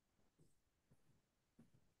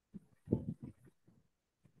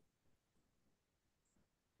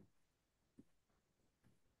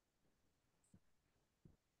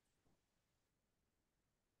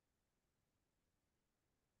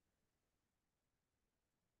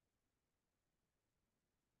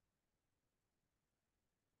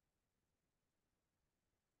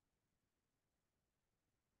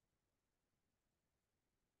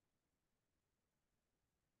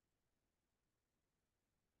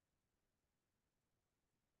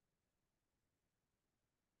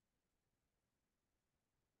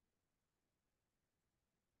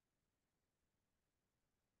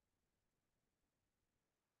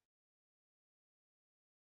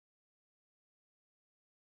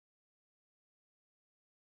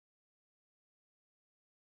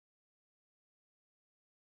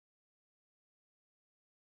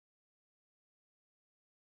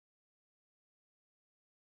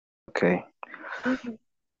 Okay.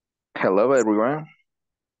 Hello, everyone.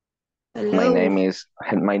 My Hello. name is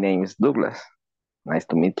Douglas. Nice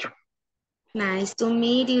to meet you. Nice to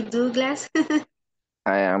meet you, Douglas.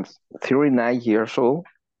 I am 39 years old.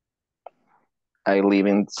 I live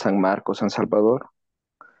in San Marcos, San Salvador.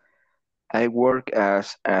 I work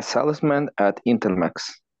as a salesman at Intelmex.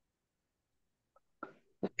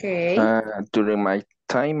 Okay. During my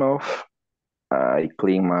time off, I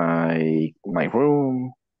clean my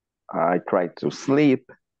room. I try to sleep.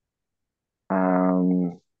 I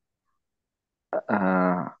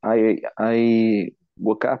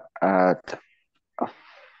woke up at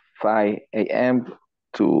 5 a.m.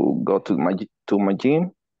 to go to my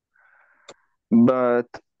gym, but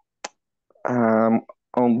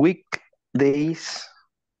on weekdays,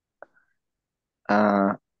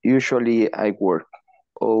 usually I work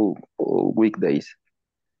all weekdays.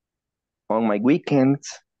 On my weekends,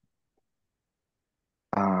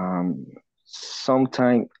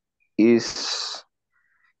 sometimes is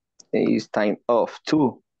time off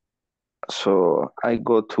too. So I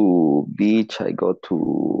go to beach. I go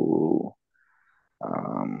to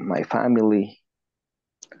my family.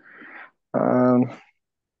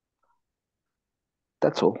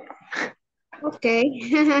 That's all.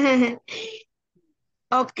 Okay.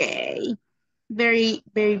 Okay. Very,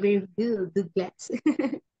 very, very good, Douglas.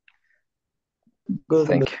 Good.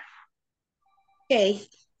 Thank you. Okay.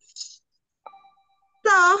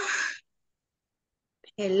 So,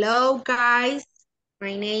 hello, guys.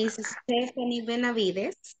 My name is Stephanie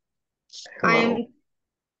Benavides. Hello.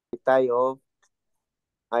 Day off,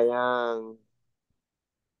 I am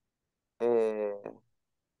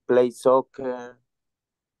play soccer,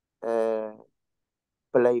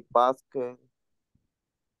 play basket.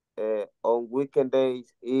 On weekend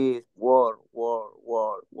days is work, work,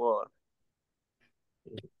 work, work.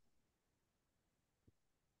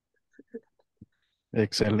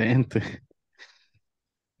 Excelente.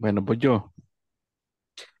 Bueno, pues yo.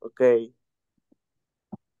 Okay.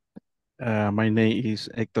 My name is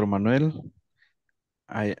Héctor Manuel.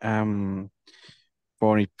 I am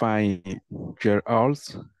 45 years old.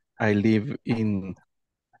 I live in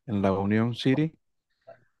La Union City.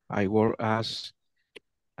 I work as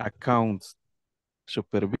account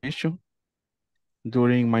supervision.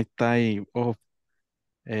 During my time of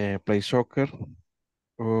play soccer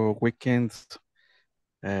or weekends,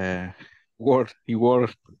 work y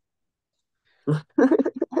work.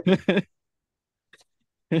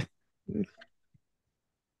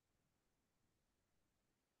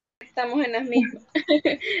 Estamos en las mismas.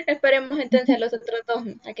 Esperemos entonces a los otros dos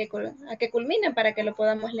a que culminen para que lo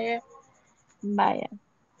podamos leer. Vaya.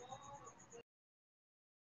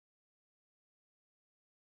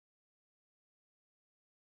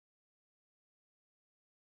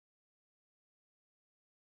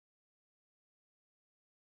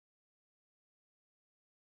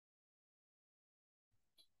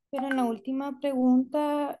 Pero en la última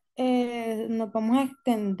pregunta, ¿nos vamos a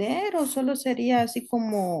extender o solo sería así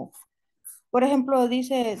como, por ejemplo,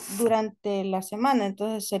 dice durante la semana,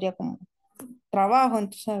 entonces sería como trabajo,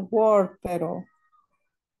 entonces work, pero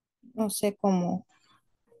no sé cómo,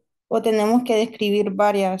 o tenemos que describir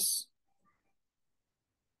varias.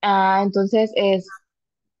 Entonces es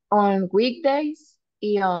on weekdays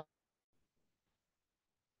y on...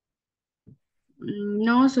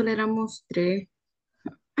 No, solo éramos 3.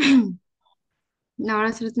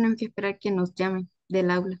 Ahora solo tenemos que esperar que nos llamen del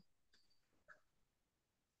aula.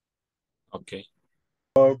 Okay.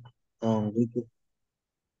 On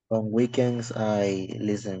weekends, I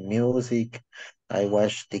listen music, I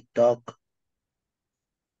watch TikTok,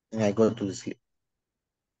 and I go to sleep.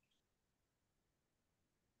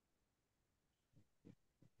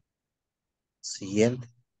 Siguiente.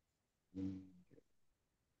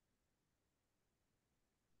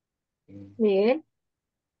 Miguel.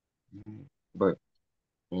 But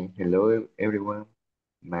hello everyone,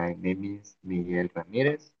 my name is Miguel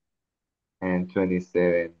Ramirez. I'm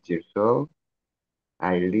 27 years old.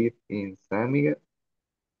 I live in San Miguel.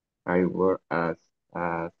 I work as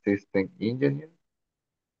a system engineer.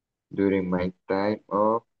 During my time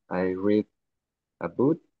off, I read a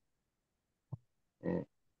book.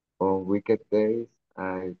 On weekdays,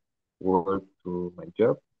 I work to my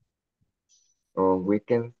job. On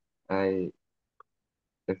weekends, I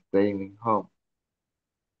stay in home.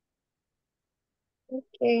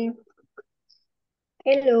 Okay.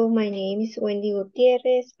 Hello, my name is Wendy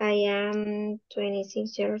Gutierrez. I am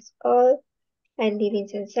 26 years old. I live in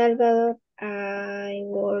San Salvador. I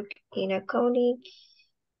work in accounting.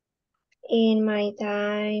 In my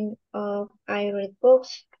time off, I read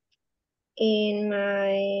books. In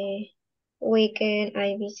my Weekend,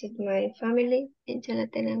 I visit my family in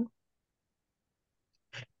Chalatenango.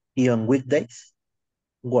 Y on weekdays,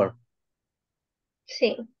 work.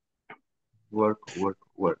 Sí, Work, work,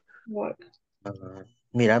 work. work. Ah,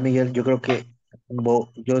 mira, Miguel, yo creo que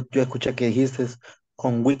yo escuché que dijiste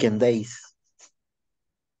con weekend days.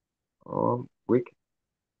 Oh, week,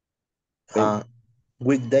 day, Ah,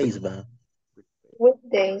 weekdays, va.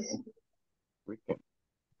 Weekdays. weekend.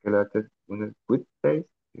 Que lo haces unos weekdays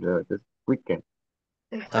y lo haces weekend.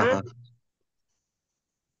 Ajá. Ajá.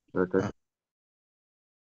 Lo haces Ah,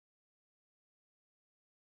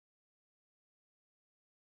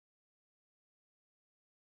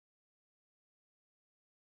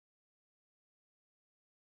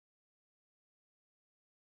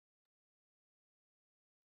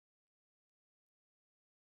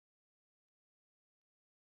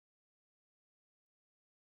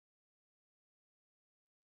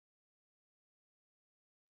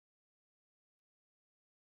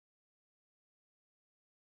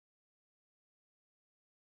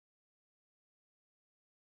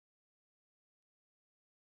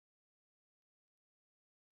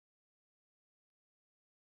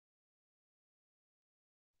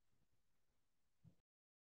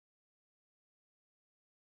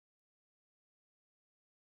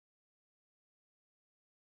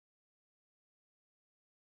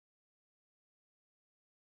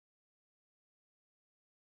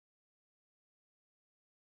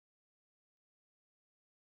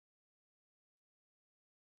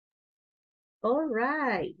 All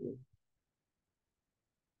right.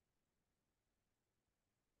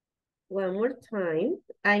 One more time.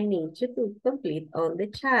 I need you to complete on the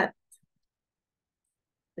chat.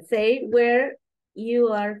 Say where you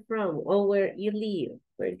are from or where you live.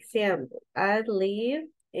 For example, I live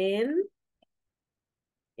in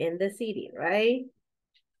the city, right?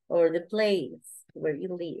 Or the place where you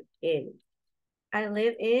live in. I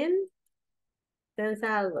live in San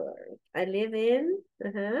Salvador. I live in,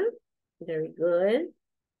 very good.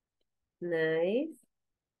 Nice.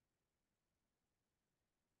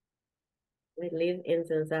 We live in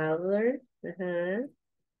San Salvador.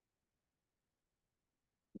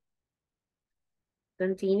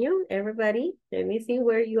 Continue, everybody. Let me see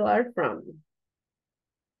where you are from.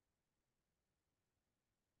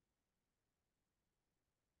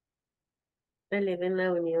 I live in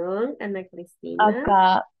La Unión, Ana Cristina.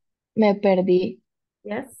 Acá me perdí.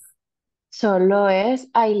 Yes. Solo es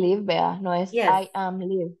I live, vea, no es Yes. I am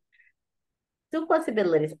live. Two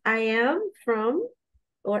possibilities. I am from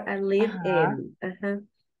or I live Ajá. in.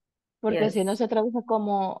 Porque si no Yes. se traduce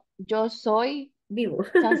como yo soy Vivo.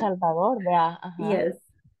 San Salvador, vea. Ajá. Yes.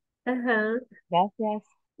 Gracias.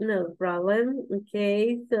 No problem.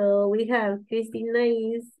 Okay, so we have Cristina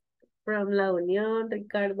is from La Unión.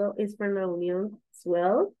 Ricardo is from La Unión as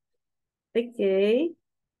well. Okay.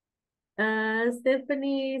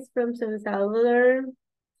 Stephanie is from San Salvador.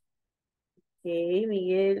 Okay,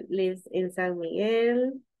 Miguel lives in San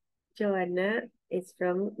Miguel. Joanna is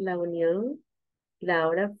from La Unión.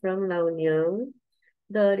 Laura from La Unión.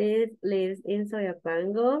 Doris lives in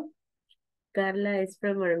Soyapango. Carla is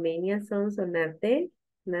from Armenia, Sonsonate.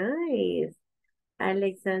 Nice.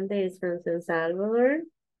 Alexander is from San Salvador.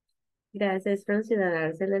 Gracias is from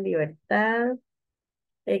Ciudadanos de la Libertad.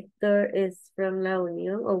 Héctor is from La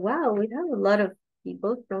Unión. Oh, wow, we have a lot of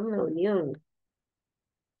people from La Unión.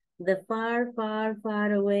 The far, far,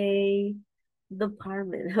 far away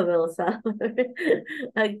department of El Salvador.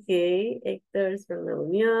 Okay, Héctor is from La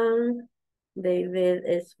Unión. David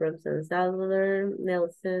is from San Salvador.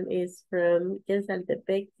 Nelson is from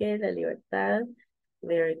Quezaltepeque, La Libertad.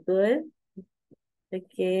 Very good.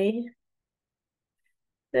 Okay.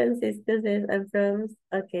 Francisco says, I'm from,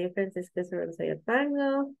 okay, Francisco is from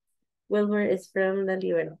Soyapango. Wilmer is from La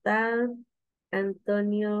Libertad.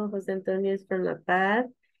 Antonio, Jose Antonio is from La Paz.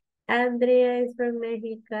 Andrea is from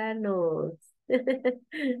Mexicanos.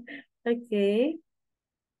 Okay.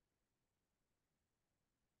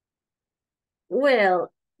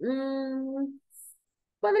 Well,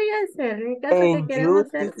 podría ser, en caso que And you, queramos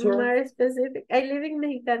ser teacher? more specific. I live in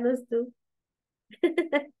Mexicanos too.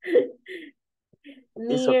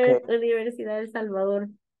 It's okay. Near Universidad del Salvador.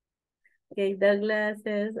 Okay, Douglas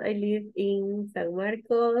says, I live in San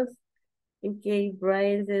Marcos. Okay,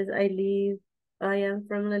 Brian says, I am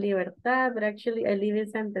from La Libertad, but actually I live in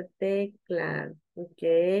Santa Tecla.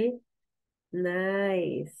 Okay,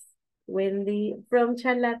 nice. Wendy, from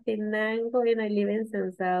Chalatenango, and I live in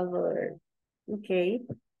San Salvador. Okay,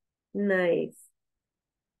 nice.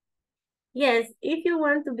 Yes, if you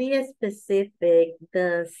want to be specific,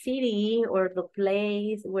 the city or the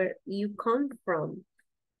place where you come from,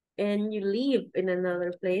 and you live in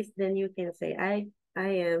another place, then you can say, I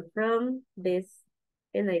am from this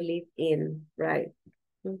and I live in, right?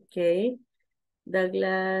 Okay.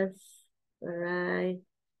 Douglas, all right,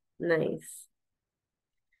 nice.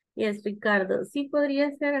 Yes, Ricardo, sí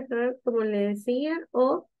podría ser acá, como le decía,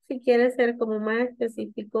 o si quiere ser como más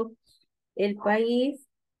específico el país,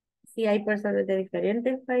 si hay personas de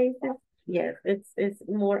diferentes países, yes, it's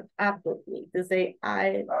more appropriate to say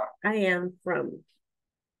I am from.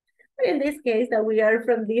 But in this case, that we are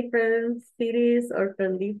from different cities or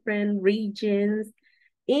from different regions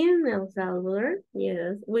in El Salvador,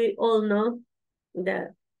 yes, we all know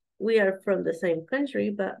that we are from the same country,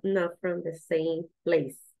 but not from the same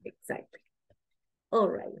place exactly. All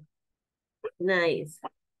right, nice.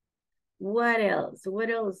 What else? What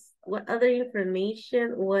else? What other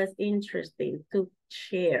information was interesting to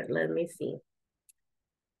share? Let me see.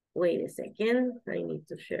 Wait a second. I need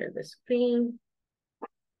to share the screen.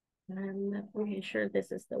 I'm not really sure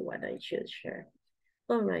this is the one I should share.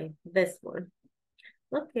 All right, this one.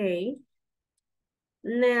 Okay.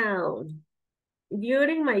 Now,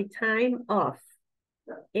 during my time off.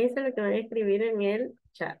 Eso es lo que van a escribir en el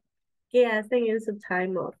chat. ¿Qué hacen en su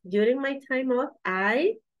time off? During my time off,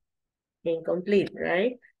 I, incomplete,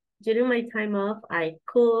 right? During my time off, I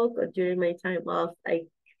cook, or during my time off, I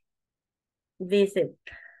visit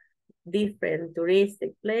different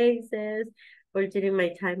touristic places, or during my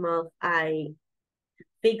time off, I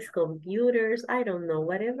fix computers. I don't know,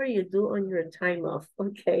 whatever you do on your time off,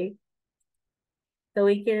 okay? So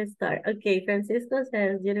we can start. Okay, Francisco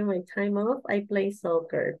says, during my time off, I play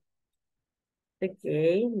soccer.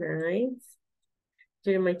 Okay, nice.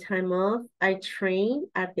 During my time off, I train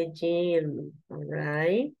at the gym. All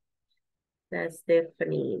right. That's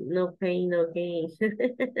Stephanie. No pain, no gain.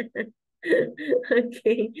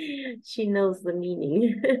 Okay, she knows the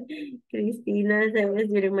meaning. Christina says,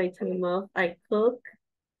 during my time off, I cook.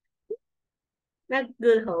 That's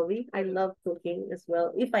good hobby. I love cooking as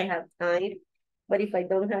well, if I have time. But if I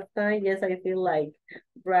don't have time, yes, I feel like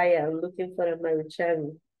Brian looking for a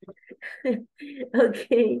Maruchan.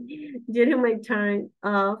 Okay, during my time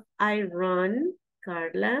off, I run,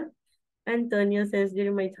 Carla. Antonio says,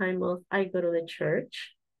 during my time off, I go to the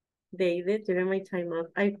church. David, during my time off,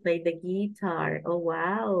 I play the guitar. Oh,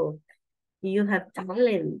 wow. You have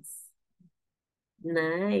talents.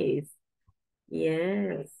 Nice.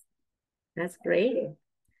 Yes, that's great.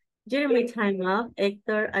 During my time off,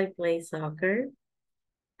 Hector, I play soccer.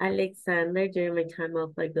 Alexander, during my time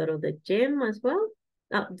off, I go to the gym as well.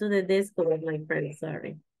 Oh, to the disco with my friends,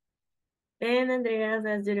 sorry. And Andrea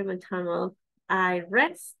says, during my time off, I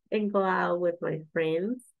rest and go out with my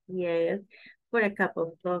friends. Yes, for a cup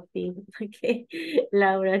of coffee. Okay.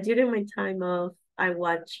 Laura, during my time off, I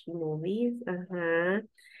watch movies.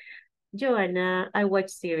 Joanna, I watch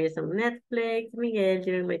series on Netflix. Miguel,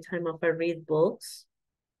 during my time off, I read books.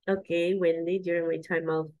 Okay, Wendy, during my time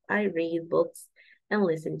off, I read books and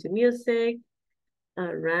listen to music.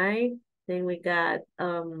 All right. Then we got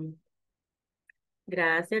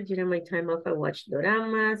Gracias. During my time off, I watch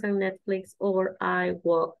doramas on Netflix, or I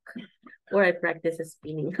walk, or I practice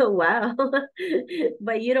spinning. Oh, wow.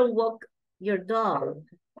 But you don't walk your dog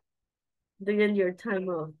during your time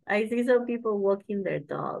off. I see some people walking their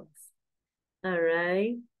dogs. All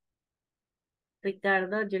right.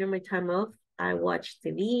 Ricardo, during my time off, I watch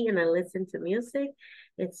TV and I listen to music.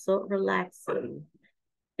 It's so relaxing.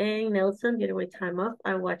 And Nelson, during my time off,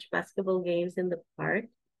 I watch basketball games in the park.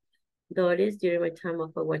 Doris, during my time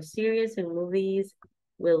off, I watch series and movies.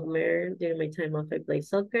 Wilmer, during my time off, I play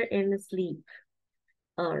soccer and sleep.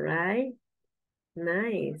 All right.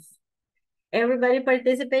 Nice. Everybody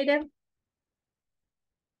participated?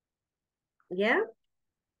 Yeah?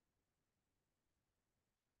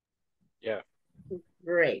 Yeah.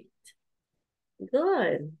 Great.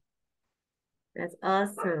 Good. That's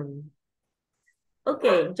awesome.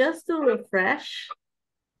 Okay, just to refresh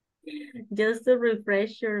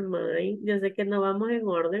your mind, yo sé que no vamos en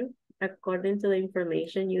orden, according to the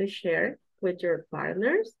information you share with your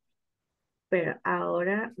partners, pero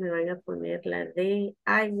ahora me van a poner la de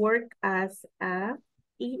I work as a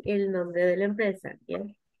y el nombre de la empresa. Yeah.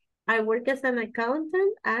 I work as an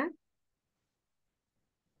accountant at,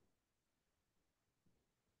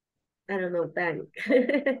 I don't know, bank.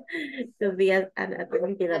 To be an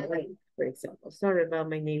accountant at a bank, for example. Sorry about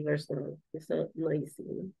my neighbors, it's so noisy.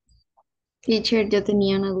 Teacher, yo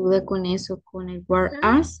tenía una duda con eso, con el were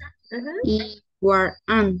as y were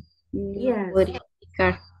an. Yes. Podría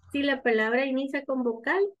explicar. Si la palabra inicia con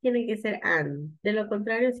vocal, tiene que ser an. De lo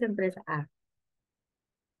contrario, siempre es a.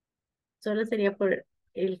 Solo sería por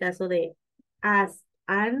el caso de as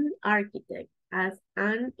an architect. as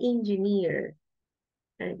an engineer.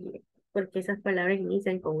 Porque esas palabras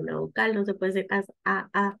inician con una vocal, no se puede decir as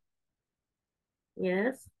a.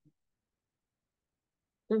 Yes.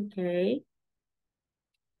 Okay.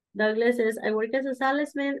 Douglas says, I work as a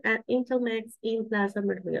salesman at Intelmex in Plaza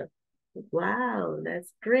Mercado. Wow,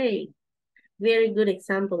 that's great. Very good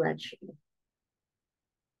example, actually.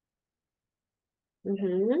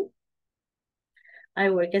 I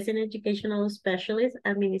work as an educational specialist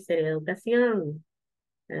at Ministerio de Educación.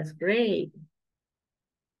 That's great.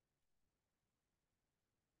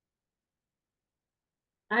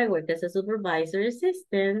 I work as a supervisor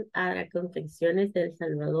assistant at Confecciones del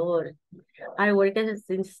Salvador. I work as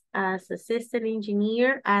assistant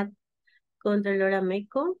engineer at Contralora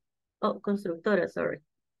Meco. Oh, constructora, sorry.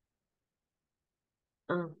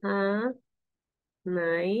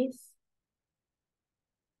 Nice.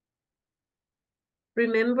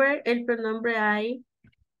 Remember el pronombre I,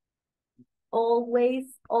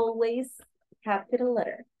 always capital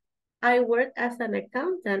letter. I work as an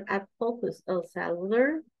accountant at Focus El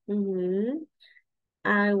Salvador.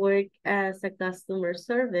 I work as a customer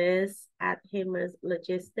service at Himas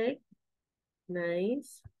Logistics.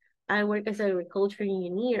 Nice. I work as an agriculture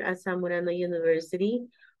engineer at Zamorano University.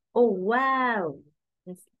 Oh, wow.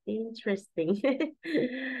 That's interesting.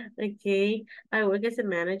 Okay. I work as a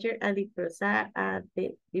manager at the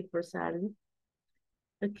Prosal.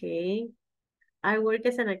 Okay. I work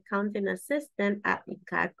as an accounting assistant at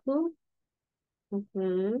Ikaku.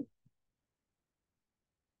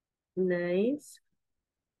 Nice.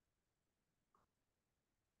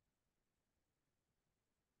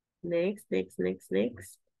 Next.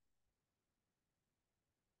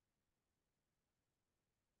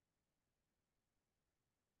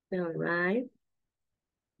 All right.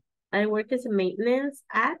 I work as a maintenance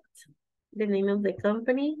at the name of the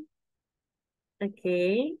company.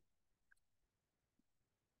 Okay.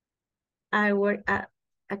 I work at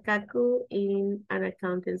Akaku in an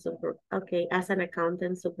accountant as an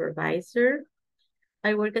accountant supervisor.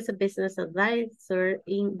 I work as a business advisor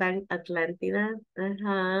in Bank Atlantida.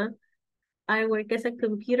 I work as a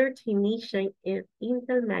computer technician in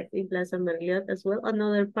Intelmex in Plaza Merliot as well,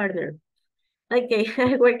 another partner. Okay,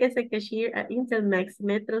 I work as a cashier at Intelmex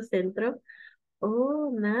Metro Centro.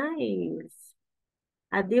 Oh, nice.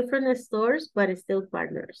 At different stores, but still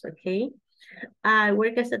partners, okay? I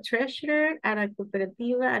work as a treasurer at a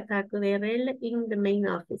cooperativa Ataco de RL in the main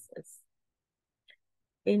offices.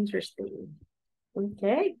 Interesting.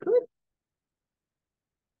 Okay, good.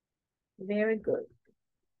 Very good.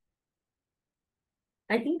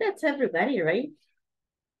 I think that's everybody, right?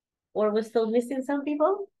 Or we're still missing some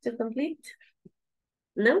people to complete?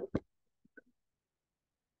 No?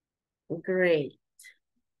 Great.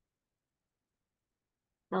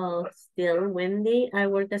 Oh, still Wendy. I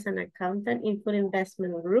work as an accountant in Food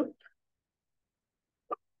Investment Group.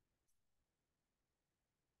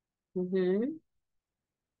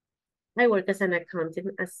 I work as an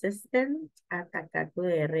accounting assistant at Ataco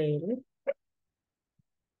de RL.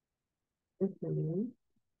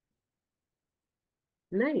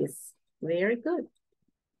 Nice. Very good.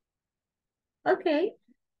 Okay.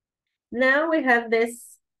 Now we have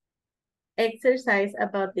this exercise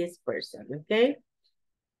about this person, okay?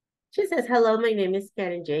 She says, hello, my name is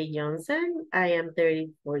Karen J. Johnson. I am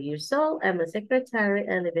 34 years old. I'm a secretary.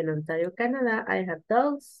 I live in Ontario, Canada. I have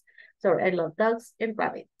dogs. Sorry, I love dogs and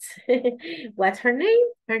rabbits. What's her name?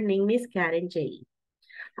 Her name is Karen J.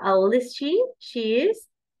 How old is she? She is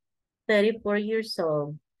 34 years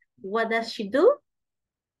old. What does she do?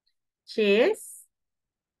 She is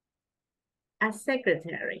a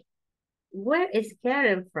secretary. Where is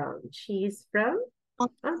Karen from? She is from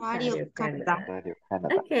Ontario, Canada.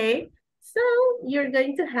 Okay, so you're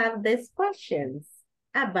going to have these questions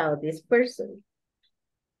about this person.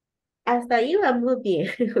 Hasta ahí vamos bien,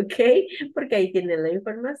 ¿ok? Porque ahí tienen la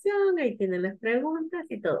información, ahí tienen las preguntas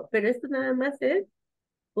y todo. Pero esto nada más es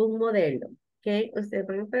un modelo, ¿ok? Ustedes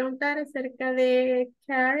van a preguntar acerca de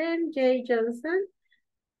Karen J. Johnson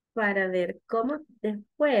para ver cómo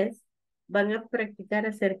después van a practicar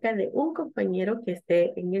acerca de un compañero que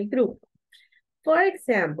esté en el grupo. Por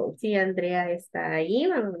ejemplo, si Andrea está ahí,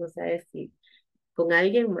 vamos a decir, con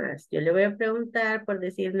alguien más. Yo le voy a preguntar por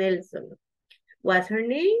decir Nelson. What's her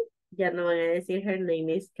name? Ya no van a decir her name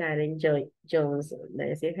is Karen Joy Johnson. Van a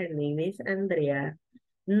decir her name is Andrea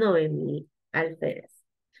Noemi Alférez.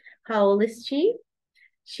 How old is she?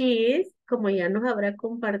 She is, como ya nos habrá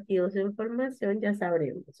compartido su información, ya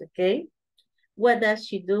sabremos, ¿ok? What does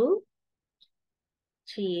she do?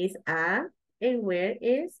 She is a, and where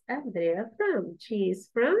is Andrea from? She is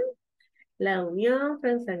from La Unión,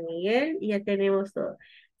 from San Miguel, y ya tenemos todo.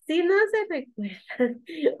 Si no se recuerdan,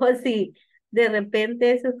 o si de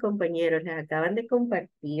repente sus compañeros les acaban de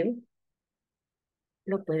compartir,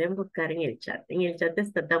 lo pueden buscar en el chat. En el chat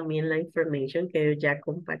está también la information que ellos ya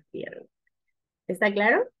compartieron. ¿Está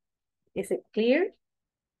claro? Is it clear?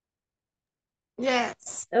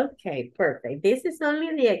 Yes. Okay, perfect. This is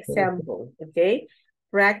only the example, okay?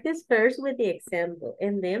 Practice first with the example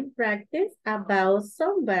and then practice about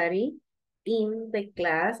somebody in the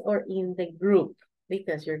class or in the group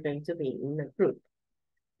because you're going to be in a group,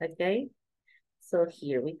 okay? So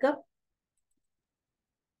here we go.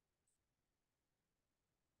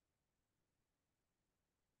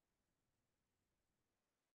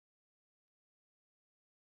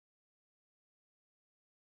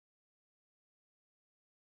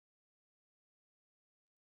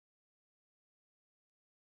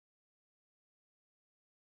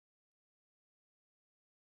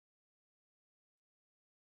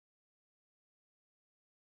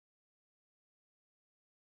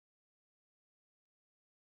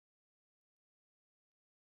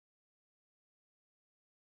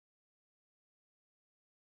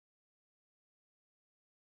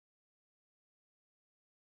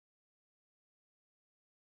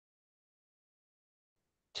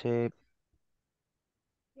 Sí.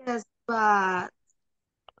 Yes, but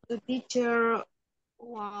the teacher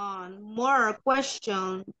want more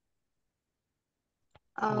question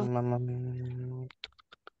of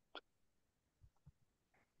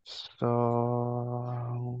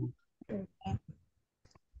So,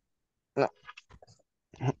 no.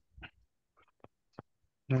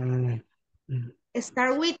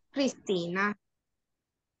 start with Christina.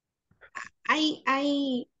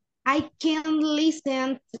 I can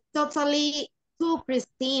listen totally to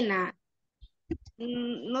Christina.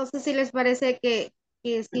 No sé si les parece que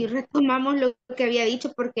si retomamos lo que había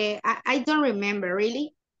dicho porque I don't remember,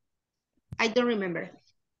 really. I don't remember.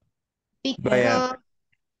 Vaya, Because,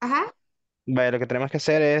 ajá, vaya, lo que tenemos que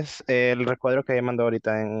hacer es el recuadro que mandó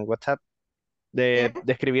ahorita en WhatsApp de yes,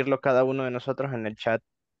 escribirlo cada uno de nosotros en el chat.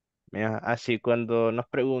 Mira, así cuando nos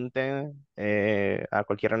pregunten a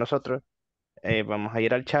cualquiera de nosotros, vamos a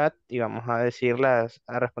ir al chat y vamos a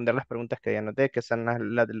a responder las preguntas que ya noté, que son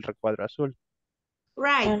las del recuadro azul.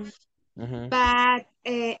 right. Ujú. But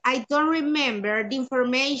I don't remember the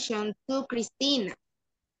information to Christina.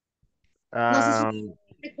 No sé si Um,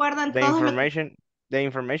 recuerdan the todos lo que... information, the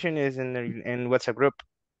information is in WhatsApp group.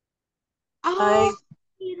 Oh,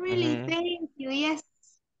 really, Ujú. thank you. Yes,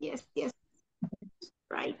 yes, yes.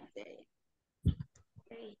 Right there.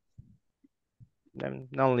 Okay.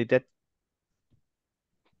 Not only that.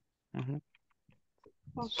 Mhm.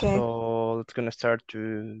 Okay. So let's gonna start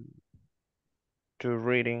to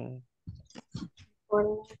reading.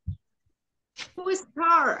 Who is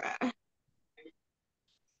her?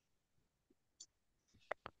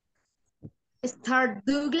 Star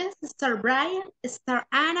Douglas, Star Brian, Star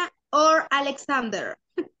Anna, or Alexander?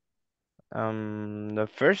 The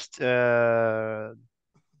first,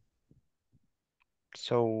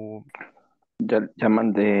 so Ya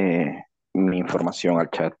mandé mi información al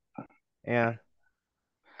chat. yeah.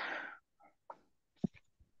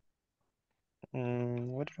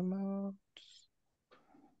 What about?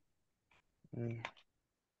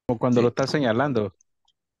 O cuando lo estás señalando.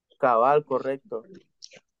 Cabal, correcto.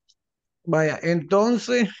 Vaya,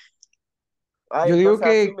 entonces, Ah, yo digo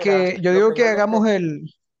entonces así, mira, yo lo digo que que yo les hagamos te...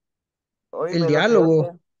 el Oíme, lo que yo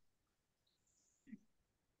diálogo. te...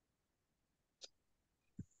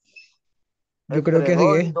 Yo creo Entre que así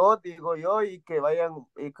dos y es. dos, digo yo, y que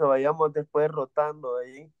vayamos después rotando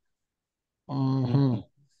ahí. Ujú.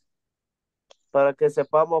 Para que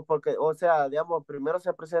sepamos, porque, o sea, digamos, primero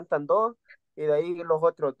se presentan dos y de ahí los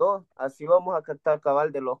otros dos. Así vamos a captar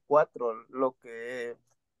cabal de los cuatro, lo que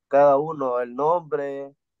cada uno, el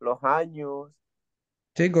nombre, los años.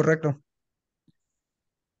 Sí, correcto.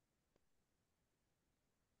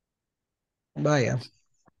 Vaya.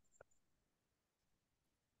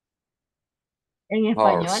 En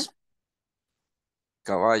español. Horse,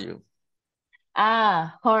 caballo,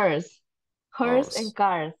 Ah, horse. Horse and horse,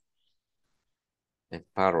 cars.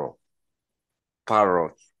 parrot,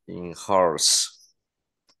 parrot in horse,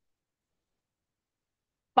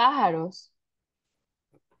 Pájaros.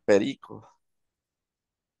 perico,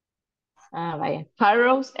 Ah, vaya.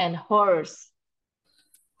 Parrots and horse.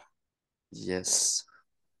 yes,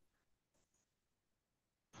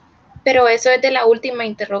 Pero eso es de la última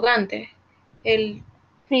interrogante. El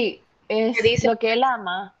Sí, que es dice, lo que él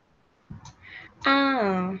ama.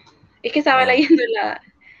 ah, es que estaba ah, leyendo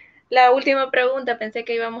la última pregunta, pensé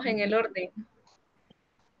que íbamos en el orden.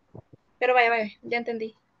 Pero vaya, vaya, ya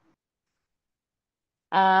entendí.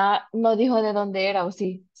 Ah, no dijo de dónde era, o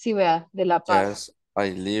sí. Sí, vea, de La Paz. Yes,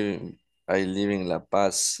 I live in La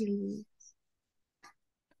Paz. Sí.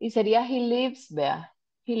 Y sería he lives, vea.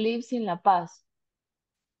 He lives in La Paz.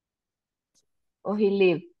 O he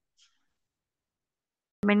lived.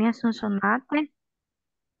 Venía Sonsonate.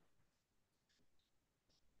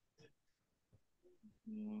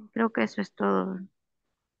 Creo que eso es todo.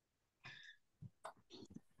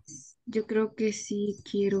 Yo creo que sí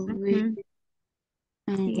quiero ver. Ujú.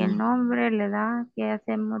 Sigue el nombre, la edad, qué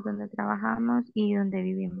hacemos, dónde trabajamos y dónde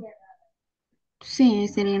vivimos. Sí,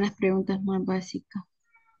 serían las preguntas más básicas.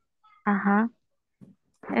 Ajá,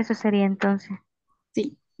 eso sería entonces.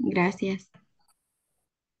 Sí, gracias.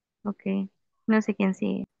 Ok, no sé quién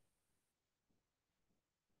sigue.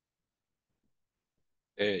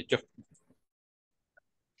 Yo.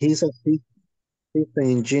 He's a system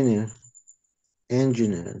engineer.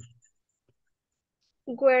 Engineer.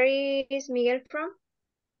 Where is Miguel from?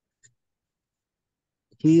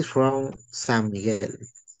 He's from San Miguel.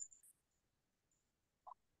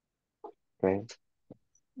 Okay.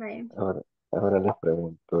 Vaya. Ahora les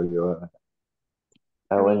pregunto yo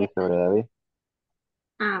a Wendy Miguel. sobre David.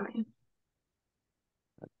 Vaya.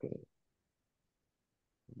 Okay.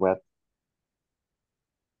 What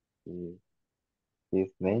is his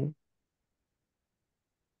name?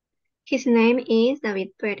 His name is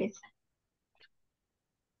David Pérez.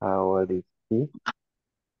 How old is he?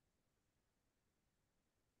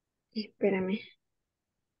 Espérame.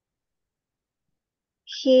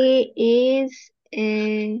 He is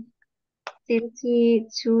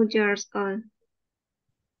 32 years old.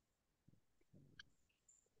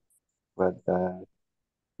 What does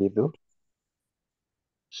he do?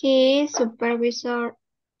 He is supervisor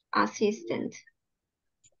assistant.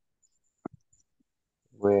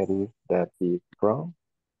 Where is David from?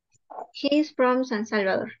 He is from San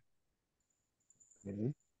Salvador.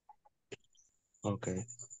 Okay. Okay.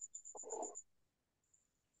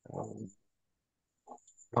 Um,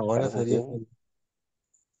 Ahora parece sería, bien.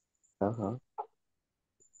 Ajá.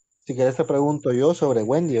 si quieres te pregunto yo sobre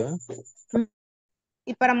Wendy, ¿eh?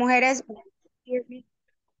 Y para mujeres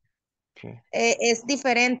Sí. es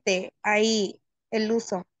diferente ahí el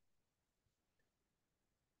uso.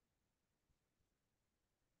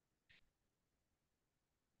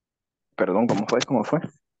 Perdón, ¿cómo fue? ¿Cómo fue?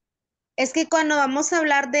 Es que cuando vamos a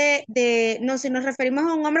hablar no, si nos referimos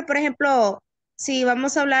a un hombre, por ejemplo, si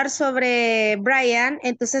vamos a hablar sobre Brian,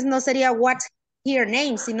 entonces no sería what's her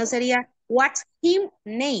name, sino sería what's him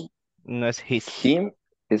name. No es his, Him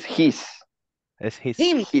es his. es his.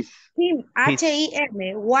 Him, His. him, His.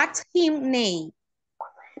 H-I-M, what's him name.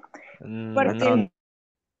 Porque No,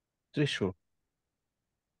 estoy sure.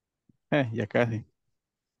 Ya casi.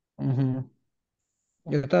 Ujú.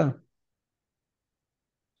 Ya está.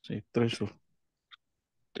 Sí, estoy sure.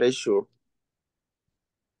 Treasure.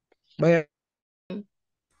 Vaya,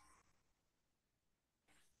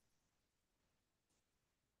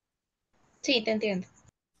 Sí, te entiendo.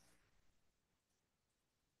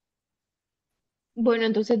 Bueno,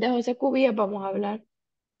 entonces de José Cubías vamos a hablar.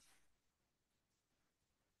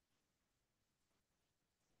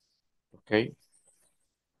 Ok.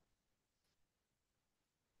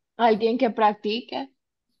 Alguien que practique.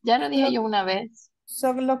 Ya lo dije yo una vez.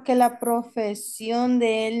 Solo que la profesión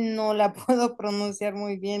de él no la puedo pronunciar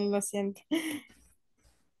muy bien, lo siento.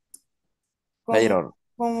 Como, Taylor.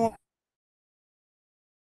 como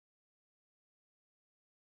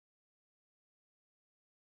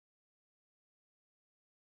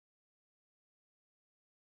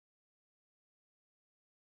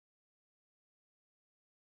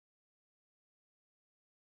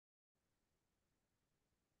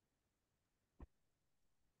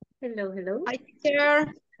Hello, hello. hi,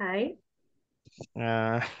 teacher. Hi.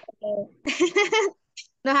 Ah,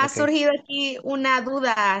 Nos ha ok. surgido aquí una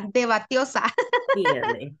duda debatiosa.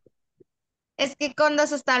 Dígame. Es que cuando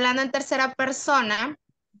se está hablando en tercera persona,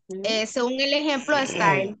 Ujú, según el ejemplo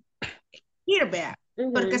está el here, vea,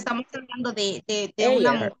 porque ujú. estamos hablando de una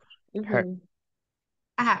Ella. mujer. Her. Ujú.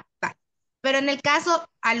 Ajá, va. Pero en el caso,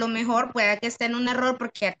 a lo mejor puede que esté en un error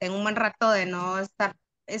porque ya tengo un buen rato de no estar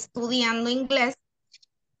estudiando inglés,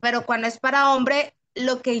 pero cuando es para hombre,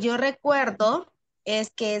 lo que yo recuerdo es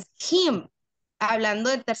que es him, hablando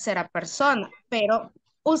de tercera persona, pero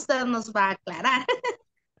usted nos va a aclarar.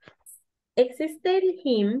 Existe el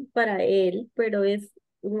him para él, pero es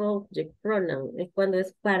un object pronoun. Es cuando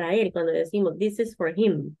es para él, cuando decimos this is for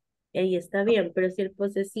him. Ahí está bien, pero si el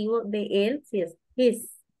posesivo de él, sí es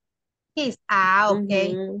his. His. Ah, ok.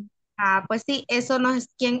 Ujú. Ah, pues sí, eso no es,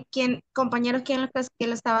 compañeros, quién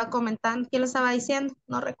lo estaba comentando? ¿Quién lo estaba diciendo?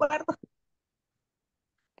 No recuerdo.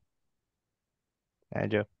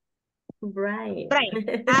 Yo. Brian.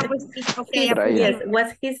 Brian. Ah, pues sí, ok, Yes, Brian.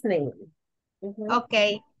 what's his name? Ujú. Ok,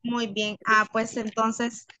 muy bien. Ah, pues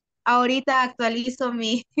entonces, ahorita actualizo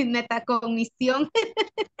mi metacognición.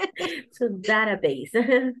 Su database.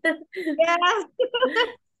 Ya.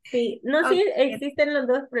 Sí, no, sí, Ok. existen los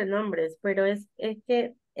dos pronombres, pero es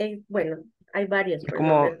que, bueno, hay varios Es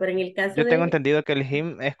como, pronombres, pero en el caso yo tengo de, entendido que el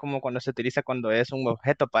him es como cuando se utiliza cuando es un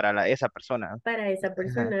objeto para esa persona. para esa Ajá,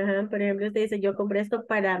 persona, ajá. Por ejemplo, usted dice, yo compré esto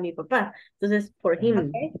para mi papá, entonces, for ajá. him.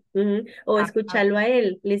 Ok. Ujú. O Ah, ah, escucharlo a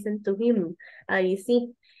él, listen to him, ahí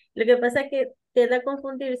sí. Lo que pasa es que tiende a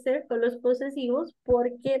confundirse con los posesivos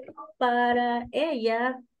porque para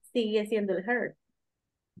ella sigue siendo el her.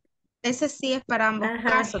 ese sí es para ambos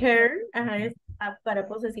Ajá, casos. her, ajá, es para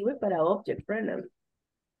posesivo y para object pronoun.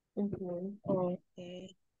 Ujú. Ok.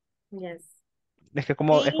 Yes. Es que es Sí,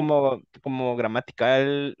 como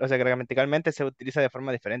gramatical, o sea, gramaticalmente se utiliza de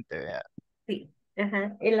forma diferente. ¿Vea? Sí,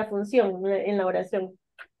 ajá, en la función, en la oración.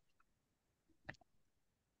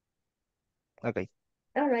 Ok,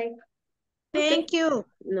 All right, okay, thank you.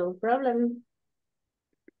 no problem.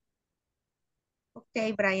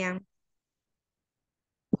 Ok, Brian.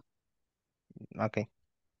 ok.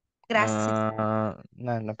 Gracias.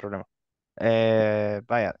 No, no hay problema.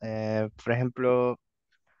 Vaya, por ejemplo,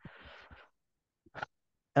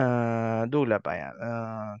 Douglas, vaya.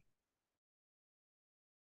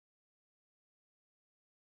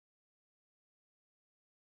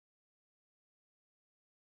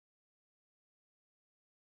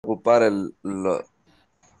 Ocupar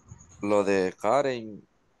lo de Karen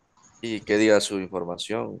y que diga su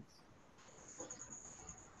información.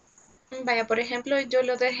 Vaya, por ejemplo, yo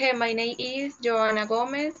lo dejé. My name is Joanna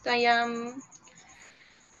Gomez. I am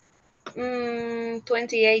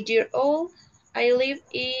 28 years old. I live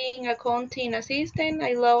in accounting assistant.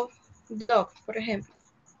 I love dogs, por ejemplo.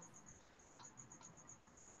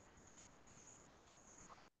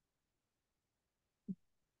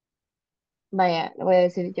 Vaya, lo voy a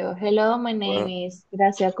decir yo. Hello, my Bueno, name is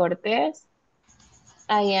Gracia Cortez.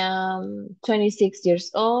 I am 26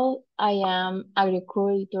 years old. I am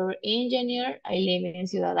agriculture engineer. I live in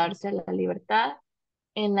Ciudad Arce, La Libertad.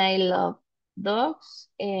 And I love dogs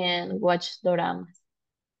and watch doramas.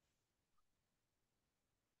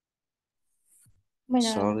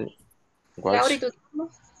 Bueno, sorry, Laura, watch. ¿y tú?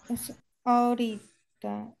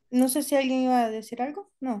 ahorita. No sé si alguien iba a decir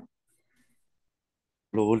algo. No.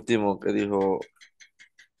 Lo último que dijo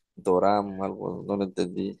Doram, algo, no lo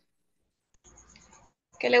entendí.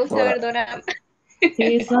 ¿Qué le gusta Dora. ver dorama?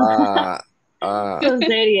 Sí, Ah, ah, son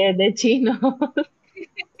series de chino.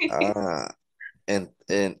 ah.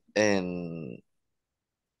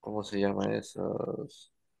 ¿Cómo se llama eso?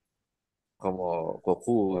 Como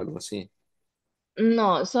Goku, algo así.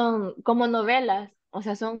 No, son como novelas. O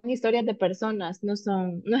sea, son historias de personas, no es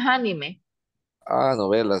anime. Ah,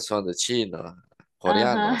 novelas son de chinos, Ajá,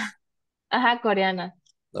 coreanos, ajá, coreana.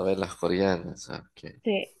 novelas coreanas. Ok.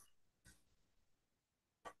 Sí.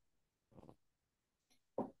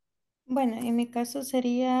 Bueno, en mi caso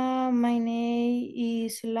sería My name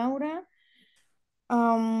is Laura.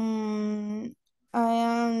 I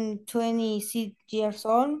am 26 years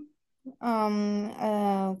old.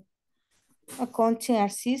 Accounting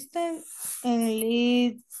assistant en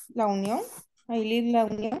Lead La Unión. I live La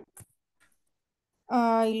Unión.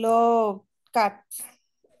 I love cats.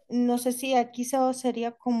 No sé si aquí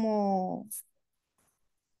sería como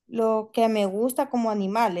lo que me gusta como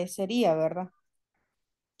animales, sería, ¿verdad?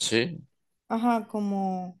 Sí, Ajá,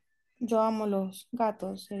 como yo amo los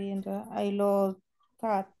gatos, sería entonces, I love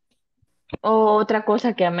cats. O otra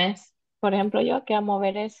cosa que ames. Por ejemplo, yo que amo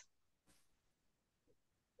ver eso.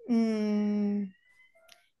 Mm,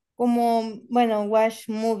 como, bueno, watch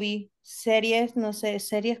movie, series, no sé,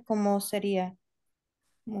 series como sería,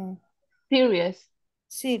 como Serious,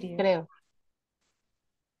 series. creo.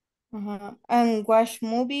 Ajá. And watch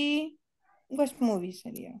movie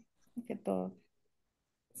sería, que todo.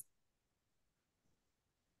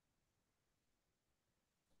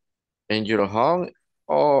 in your home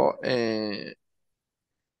or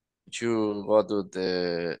you go to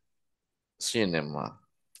the cinema.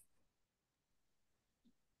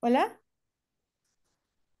 ¿Hola?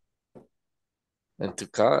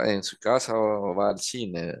 En su casa o va al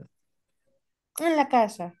cine. En la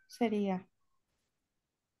casa sería.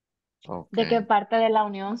 Ok. ¿De qué parte de la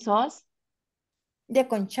Unión sos? De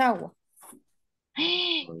Conchagua.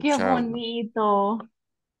 ¡Qué Chao. bonito!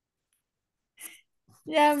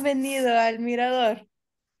 Ya han venido al mirador.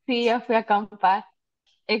 Sí, ya fui a acampar.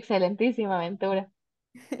 Excelentísima aventura.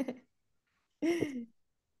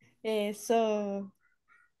 Eso.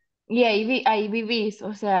 Y ahí vivís,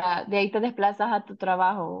 o sea, de ahí te desplazas a tu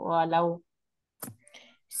trabajo o a la U.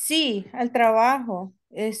 Sí, al trabajo.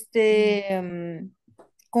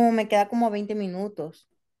 Como me queda como 20 minutos.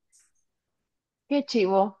 Qué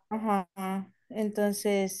chivo. Ajá.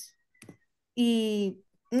 Entonces, y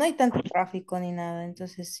no hay tanto tráfico ni nada,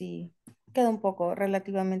 entonces sí, queda un poco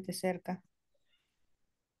relativamente cerca.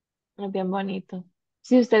 Es bien bonito.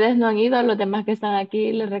 Si ustedes no han ido, los demás que están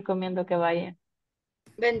aquí, les recomiendo que vayan.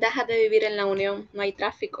 Ventajas de vivir en la Unión, no hay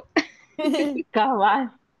tráfico.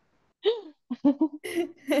 Cabal.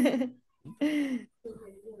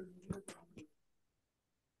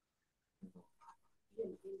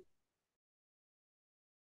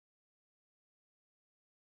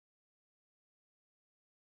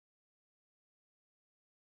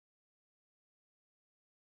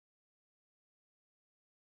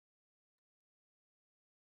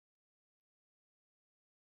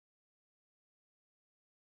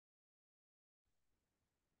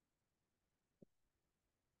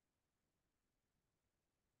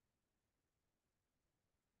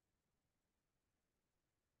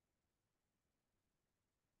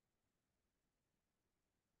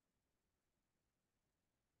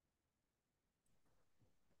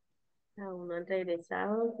 Aún no han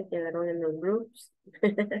regresado, se quedaron en los groups.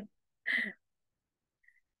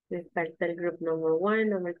 Me falta el group number 1,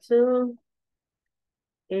 number 2,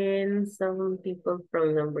 and some people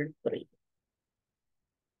from number 3.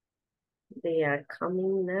 They are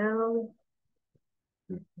coming now.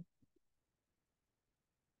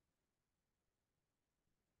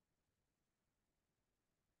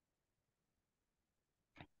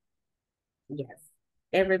 Yes,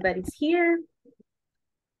 everybody's here.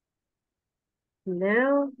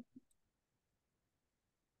 Now,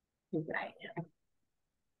 right.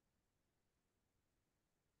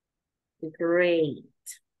 Great.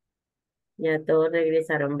 Ya todos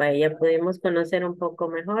regresaron. Vaya, ya pudimos conocer un poco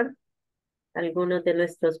mejor algunos de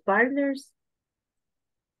nuestros partners.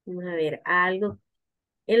 Vamos a ver algo.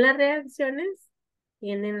 En las reacciones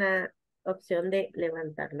tienen la opción de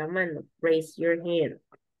levantar la mano. Raise your hand.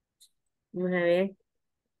 Vamos a ver.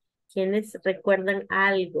 ¿Quiénes recuerdan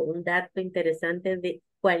algo, un dato interesante de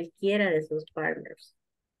cualquiera de sus partners?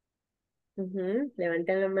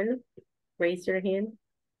 Levanten la mano. Raise your hand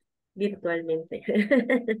virtualmente.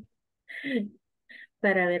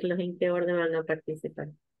 Para verlos en qué orden van a participar.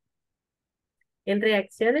 En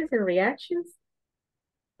reacciones, en reactions,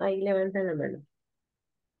 ahí levantan la mano.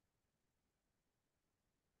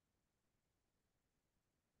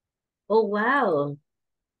 Oh, wow.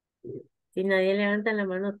 Si nadie levanta la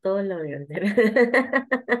mano, todos lo levantan.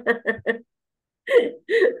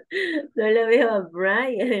 No lo veo a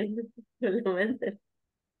Brian. No lo levantan.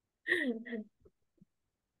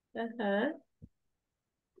 Ajá.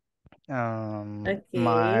 Okay.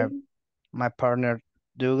 My partner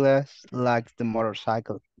Douglas likes the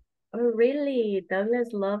motorcycle. Oh, really?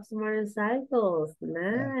 Douglas loves motorcycles.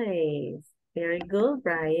 Nice. Very good,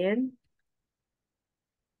 Brian.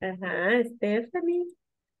 Ajá, Stephanie.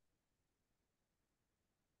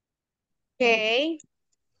 Okay.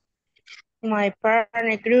 My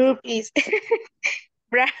partner group is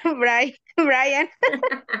Brian.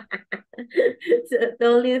 So,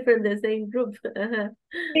 totally from the same group.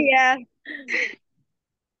 Yeah.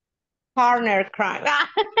 Partner crime.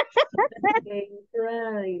 Okay,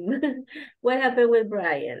 crime. What happened with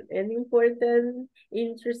Brian? Any important,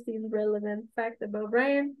 interesting, relevant fact about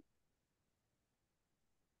Brian?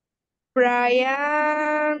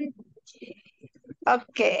 Brian.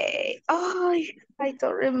 Okay. Oh, I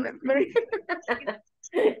don't remember.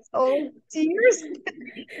 Oh, dears.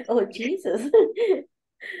 Oh, Jesus.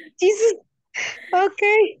 Jesus.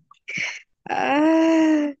 Okay.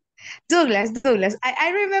 Douglas.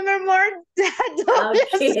 I remember more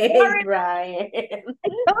Douglas. Okay, Brian.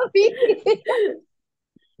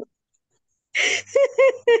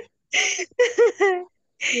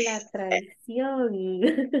 La traición.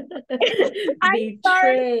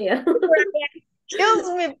 Betrayal. Excuse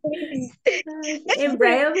me, please. And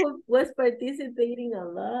Brian was participating a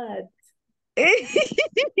lot.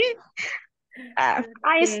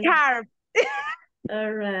 I scarf.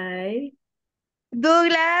 All right.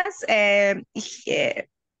 Douglas,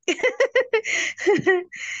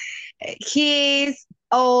 he's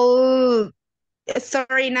old,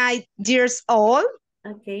 39 years old.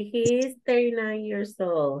 Okay, he's 39 years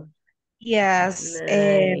old. Yes.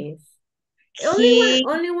 Nice.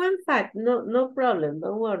 Only one fact. No problem.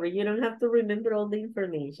 Don't worry. You don't have to remember all the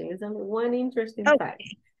information. It's only one interesting fact.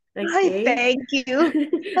 Okay. Thank you.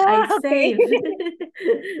 I saved.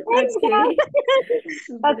 Thanks, Okay.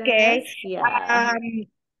 okay. Gracias.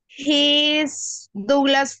 He's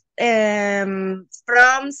Douglas from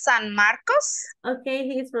San Marcos. Okay,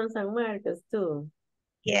 he's from San Marcos too.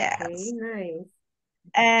 Yes. Okay, nice.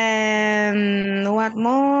 And what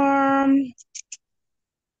more?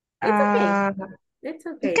 It's okay. It's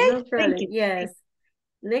okay, Okay, no problem. thank you. Yes.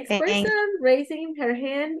 Next Thank you. person raising her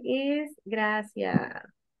hand is Gracia.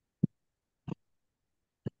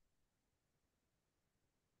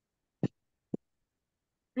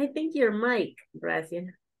 I think your mic, Gracia.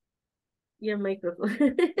 Your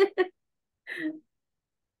microphone.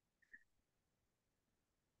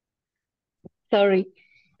 Sorry.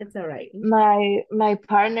 It's all right. My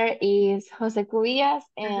partner is Jose Cubillas,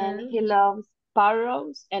 and he loves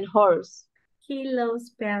parrots and horse. He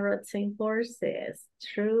loves parrots and horses.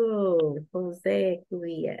 True. Jose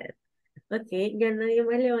Cubillas. Okay, ya nadie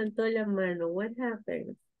más levantó la mano. What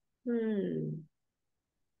happened?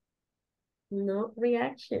 No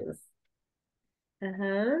reactions.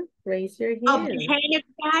 Raise your hand. Okay, got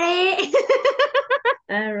it.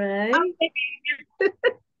 All right.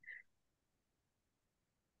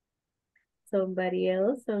 Somebody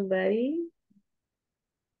else, somebody.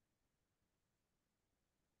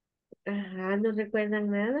 No recuerdan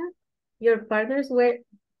nada. Your partners were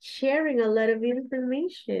sharing a lot of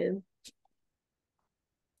information.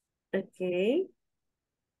 Okay.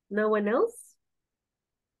 No one else?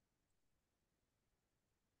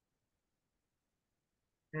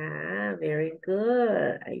 Very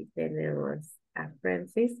good. Ahí tenemos a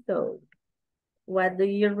Francisco. What do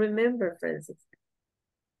you remember, Francisco?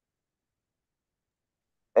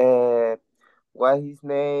 What his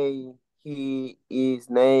name? He is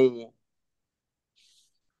named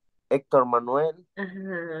Héctor Manuel.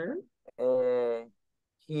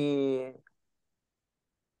 He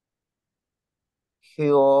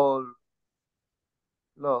all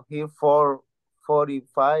no he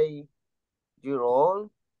 45 year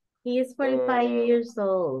old. He is 45 years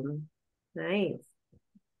old. Nice.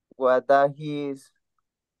 What does he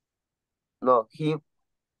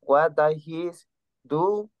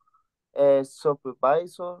do?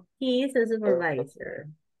 Supervisor. He is a supervisor.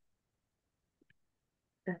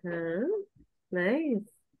 Nice.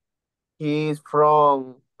 He is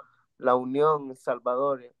from La Unión, El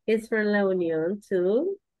Salvador. He's from La Unión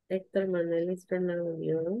too. Héctor Manuel is from La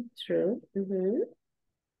Unión. True.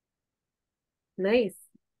 Nice.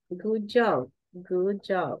 Good job. Good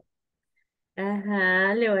job.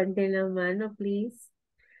 Levanten la mano, please.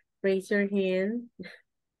 Raise your hand.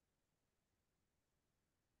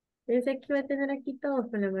 Pensé que iba a tener aquí todos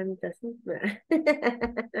con la manita así.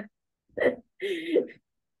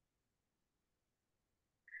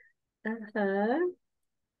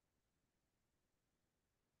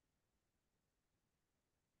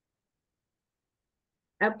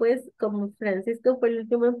 Pues como Francisco fue el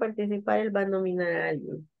último en participar, él va a nominar a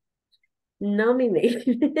alguien. Nominate.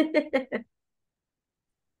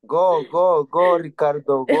 Go,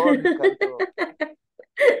 Ricardo. Go, Ricardo.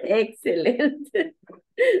 Excellent.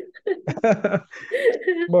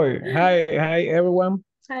 Boy, hi everyone.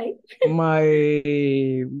 Hi.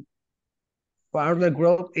 My partner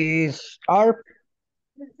group is R,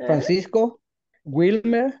 Francisco,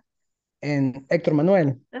 Wilmer, and Héctor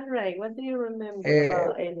Manuel. All right. What do you remember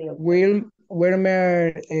about any of them?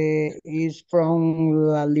 Wilmer is from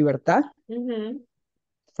La Libertad.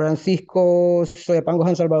 Francisco Soyapango,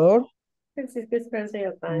 San Salvador. Francisco is from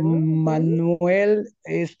Soyapango. Manuel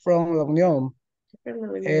is from La Unión.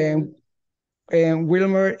 And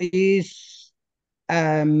Wilmer is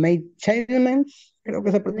maintenance, creo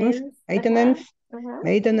que se pronuncia.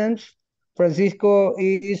 Maintenance. Francisco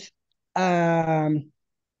is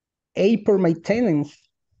airport maintenance.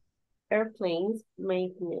 Airplanes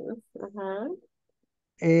maintenance.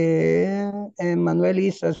 And Manuel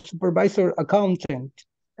is a supervisor accountant.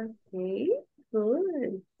 Okay,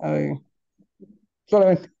 good.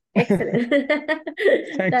 Solamente.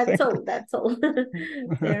 Excellent. That's all.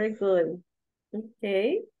 Very good.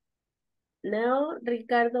 Okay. Now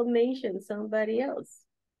Ricardo mentioned somebody else.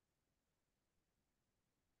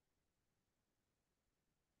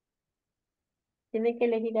 Tiene que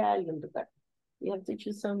elegir a alguien, Ricardo. You have to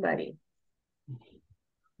choose somebody.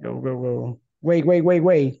 Go. Wait.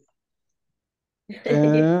 You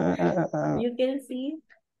can see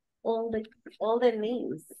all the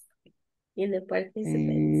names in the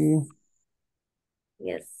participants.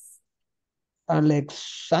 Yes.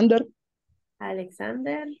 Alexander.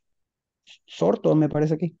 Sorto, me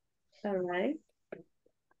parece aquí. All right.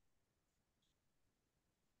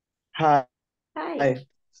 Hi.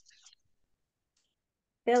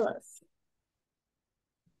 Tell us.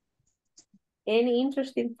 Any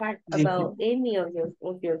interesting fact about any of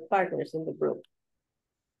your partners in the group?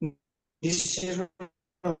 This is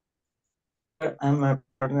I'm a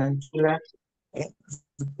peninsula.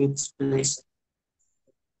 It's place.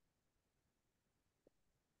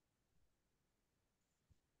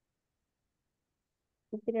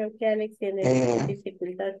 Creo que Alex tiene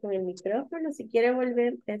dificultad con el micrófono. Si quiere volver a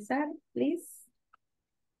empezar, please.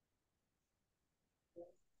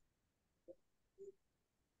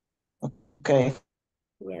 Okay.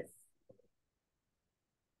 Yes.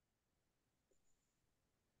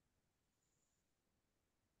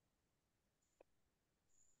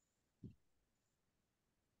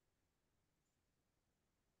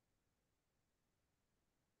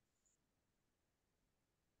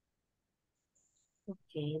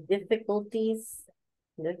 Okay, difficulties.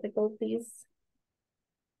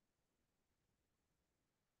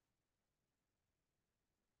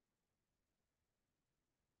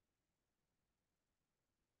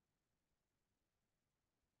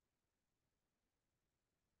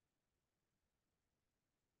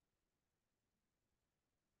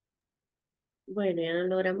 Bueno, ya no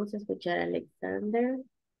logramos escuchar a Alexander.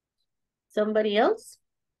 Somebody else?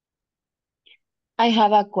 I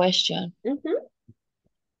have a question.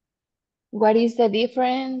 What is the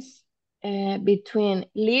difference between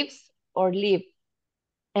lives or live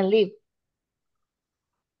and live?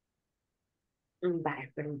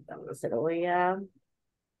 Vale, permítame, se lo voy a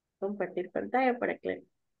compartir pantalla para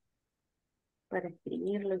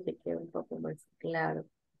escribirlo y que quede un poco más claro.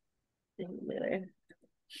 Déjenme ver.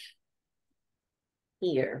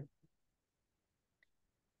 Here.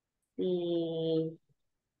 Si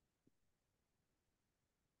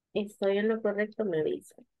estoy en lo correcto, me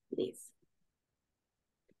avisa. Please.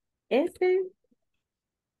 S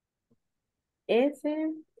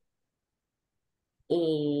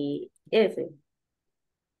y S.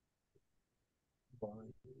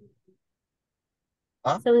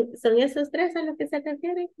 ¿Ah? ¿Son esos tres a los que se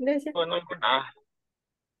refieren? Gracias.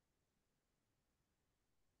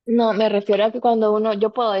 No, me refiero a que cuando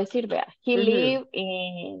yo puedo decir, vea, he live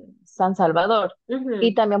in San Salvador.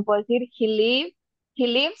 Y también puedo decir, he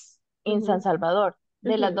lives in San Salvador.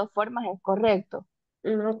 De las dos formas es correcto.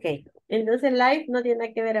 Ok. Entonces, live no tiene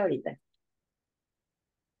nada que ver ahorita.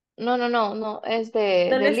 No, es de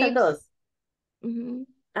Solo esas lives. dos. Ujú.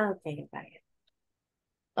 Ah, ok, vaya.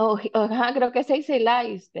 Ajá, creo que se dice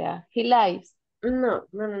lives, vea, he lives. No.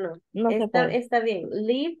 No se puede. Está bien.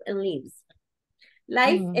 Live and lives.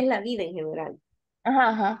 Life es la vida en general.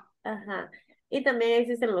 Ajá. Ajá. Y también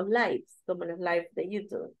existen los lives, como los lives de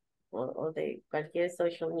YouTube o de cualquier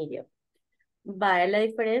social media. Vaya, la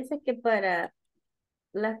diferencia es que para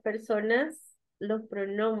las personas, los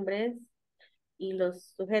pronombres y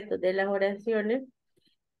los sujetos de las oraciones,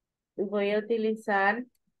 voy a utilizar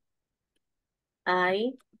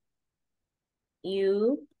I,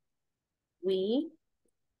 you, we,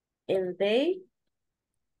 and they.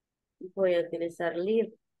 Voy a utilizar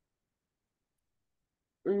live.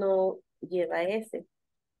 No lleva S.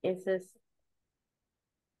 Esa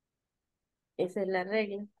es la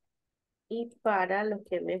regla. Y para los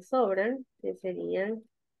que me sobran, que serían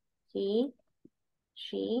he,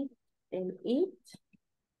 she, and it,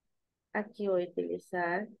 aquí voy a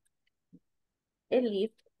utilizar el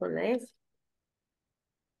if con la S.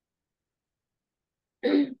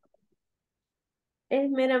 Es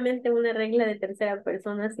meramente una regla de tercera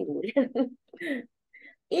persona singular.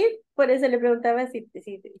 Y por eso le preguntaba si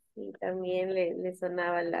también le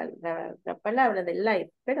sonaba la palabra del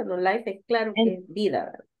life, pero no, life es claro que es vida,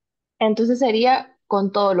 ¿verdad? Entonces sería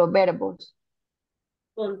con todos los verbos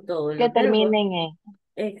Con todos que los verbos. terminen en.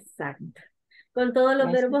 Exacto. Con todos los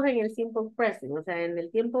Gracias. verbos en el simple present, o sea, en el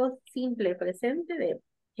tiempo simple presente de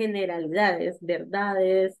generalidades,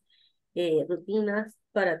 verdades, rutinas,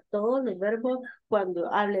 para todos los verbos,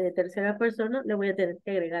 cuando hable de tercera persona, le voy a tener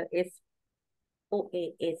que agregar S o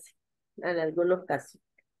ES en algunos casos.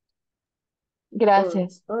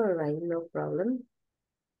 Gracias. All right, no problem.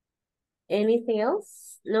 Anything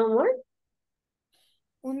else? No more?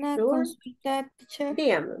 Una Sure. consulta, teacher.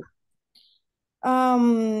 Dígame.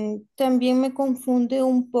 También me confunde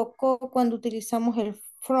un poco cuando utilizamos el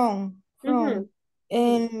from,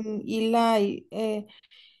 y like.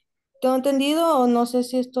 ¿Tengo entendido o no sé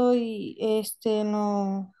si estoy,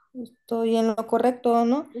 no estoy en lo correcto o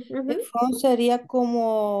no? El from sería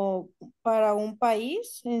como para un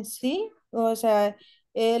país en sí, o sea,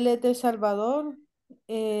 él es de El Salvador,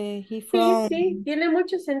 he from. Sí, tiene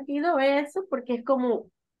mucho sentido eso porque es como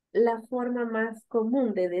la forma más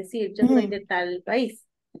común de decir yo soy de tal país.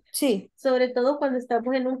 Sí. Sobre todo cuando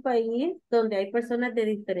estamos en un país donde hay personas de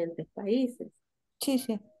diferentes países.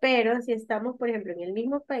 Sí. Pero si estamos, por ejemplo, en el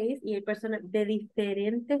mismo país y hay personas de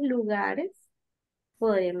diferentes lugares,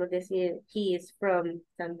 podríamos decir, he is from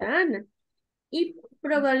Santa Ana. Y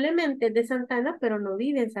probablemente es de Santa Ana, pero no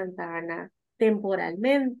vive en Santa Ana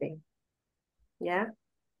temporalmente, ¿ya?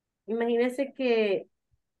 Imagínense que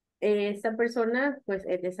esta persona, pues,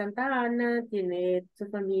 es de Santa Ana, tiene su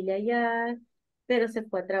familia allá, pero se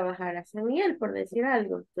fue a trabajar a San Miguel, por decir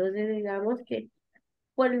algo. Entonces, digamos que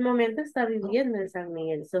por el momento está viviendo en San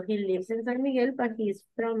Miguel. So, he lives in San Miguel, but he's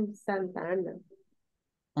from Santa Ana.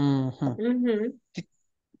 Ujú. Mhm.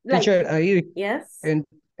 Like, Teacher, ahí, yes.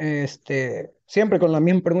 siempre con la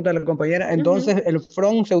misma pregunta de la compañera, Mhm. entonces el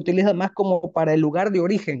from se utiliza más como para el lugar de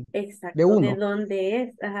origen de Exacto, ¿de uno. dónde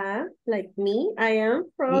es? Ajá, like me, I am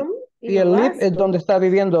from Y el live es Iloasco, donde está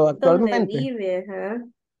viviendo donde actualmente. vive, ajá.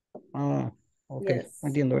 Ah, ok, Yes,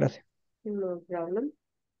 entiendo, gracias. no problem.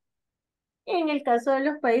 En el caso de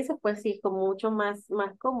los países, pues sí, como mucho más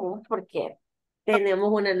común porque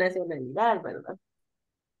tenemos una nacionalidad, ¿verdad?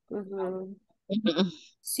 Ujú.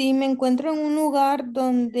 Si me encuentro en un lugar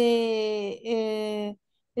donde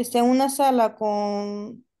esté en una sala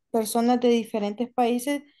con personas de diferentes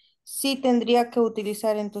países, sí tendría que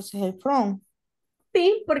utilizar entonces el from.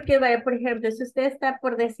 Sí, porque vaya, por ejemplo, si usted está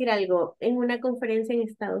por decir algo en una conferencia en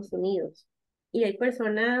Estados Unidos y hay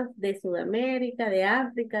personas de Sudamérica, de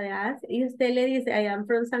África, de Asia, y usted le dice, I am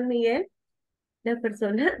from San Miguel, la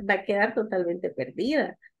persona va a quedar totalmente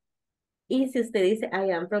perdida. Y si usted dice,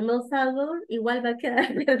 I am from El Salvador, igual va a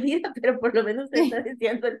quedar perdida, pero por lo menos usted está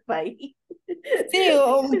diciendo el país. Sí,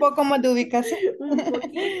 o un poco más de ubicación. Un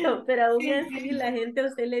poquito, pero aún Sí, así sí. la gente a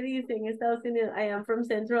usted le dice en Estados Unidos, I am from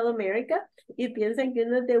Central America, y piensan que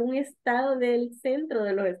uno es de un estado del centro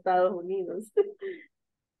de los Estados Unidos.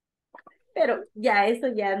 Pero ya eso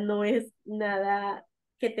ya no es nada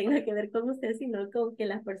que tenga que ver con usted, sino con que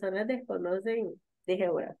las personas desconocen de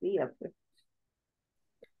geografía, pues.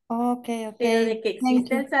 Ok, ok. Pero de que Thank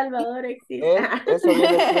existe you. El Salvador, existe. Eso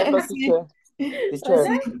viene siendo, Sí, teacher,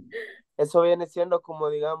 Hola. sí. eso viene siendo como,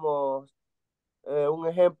 digamos, un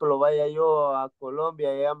ejemplo, vaya yo a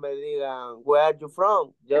Colombia y ya me digan, where are you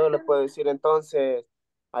from? Yo le puedo decir entonces,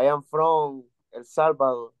 I am from El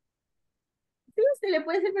Salvador. Sí, usted le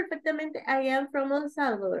puede decir perfectamente, I am from El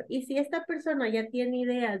Salvador. Y si esta persona ya tiene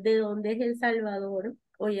idea de dónde es El Salvador,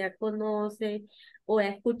 o ya conoce, o ha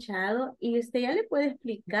escuchado, y usted ya le puede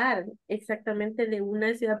explicar exactamente de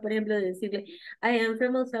una ciudad, por ejemplo, decirle, I am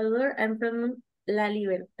from El Salvador, I'm from La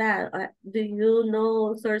Libertad. Do you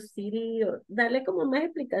know Source City? O darle como más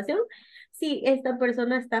explicación si esta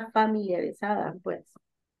persona está familiarizada, pues.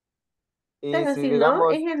 Y Pero si, si no,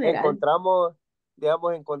 digamos, en general.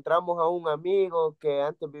 encontramos a un amigo que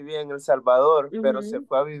antes vivía en El Salvador, pero se Ujú.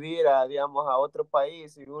 fue a vivir a, digamos, a otro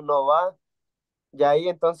país y uno va, y ahí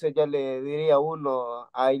entonces ya le diría a uno,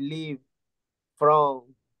 I live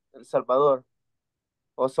from El Salvador,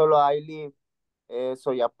 o solo I live,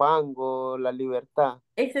 Soyapango, La Libertad.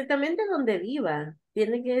 Exactamente donde viva,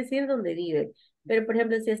 tiene que decir donde vive. Pero, por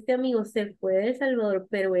ejemplo, si este amigo se fue de El Salvador,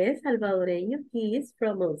 pero es salvadoreño, he is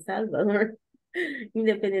from El Salvador.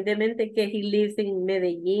 Independientemente que he lives en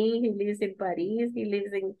Medellín, he lives en París, he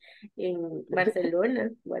lives en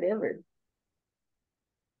Barcelona, whatever.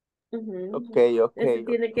 Ok, Ujú. ok, Eso ok.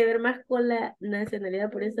 tiene que ver más con la nacionalidad,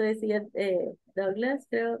 por eso decía Douglas,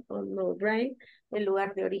 creo, o no, Brian, el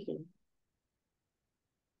lugar de origen.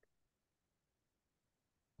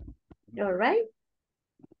 All right?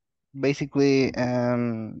 Basically,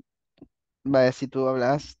 vaya, si tú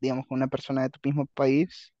hablas, digamos, con una persona de tu mismo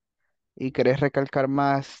país y querés recalcar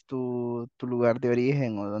más tu lugar de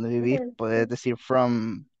origen o donde vivís, puedes decir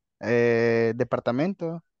from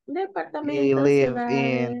departamento y Departamentos, live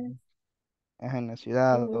ciudades. en la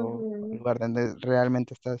ciudad o el Ujú. lugar donde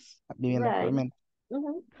realmente estás viviendo Right. actualmente.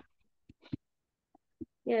 Ujú.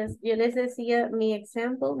 Yes, yo les decía mi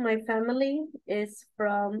example, my family is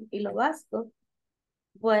from Ilobasco,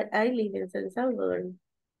 but I live in San Salvador.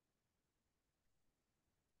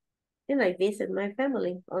 And I visit my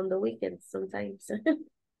family on the weekends sometimes.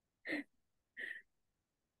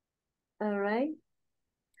 All right.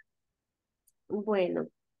 Bueno,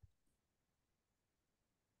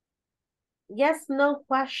 yes, no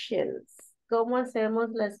questions. ¿Cómo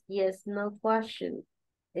hacemos las yes, no questions?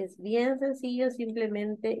 Es bien sencillo,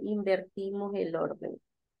 simplemente invertimos el orden.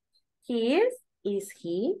 He is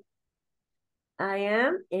he?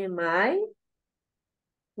 I am I?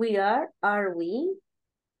 We are we?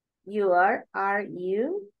 You are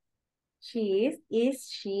you? She is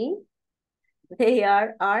she? They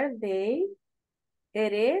are they?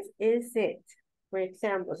 It is it. For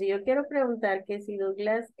example, si yo quiero preguntar que si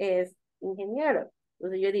Douglas es ingeniero,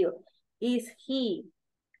 entonces yo digo, is he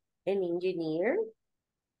an engineer?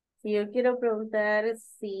 Si yo quiero preguntar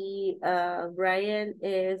si Brian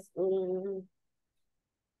es un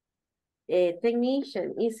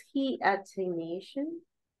technician, is he a technician?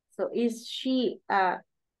 So is she a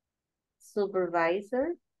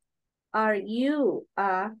supervisor? Are you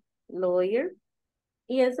a lawyer?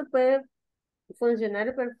 Y eso puede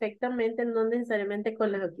funcionar perfectamente, no necesariamente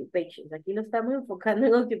con las occupations. Aquí lo estamos enfocando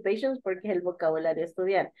en occupations porque es el vocabulario a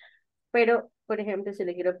estudiar. Pero, por ejemplo, si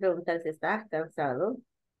le quiero preguntar si estás cansado,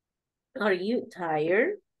 are you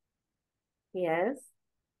tired? Yes.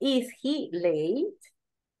 Is he late?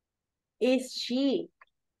 Is she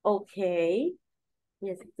okay?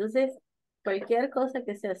 Yes. Entonces, cualquier cosa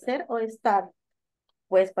que sea hacer o estar,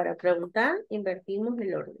 pues para preguntar, invertimos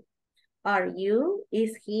el orden. Are you?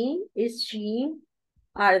 Is he? Is she?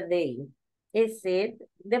 Are they? Is it?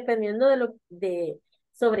 Dependiendo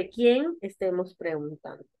sobre quién estemos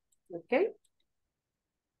preguntando. ¿Ok?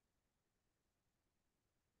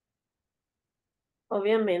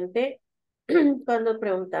 Obviamente, cuando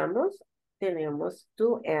preguntamos, tenemos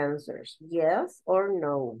two answers, yes or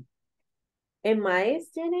no. Am I a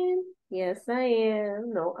student? Yes, I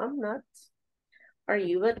am. No, I'm not. Are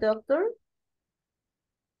you a doctor?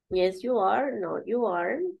 Yes, you are. No, you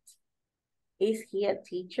aren't. Is he a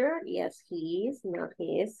teacher? Yes, he is. No,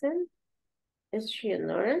 he isn't. Is she a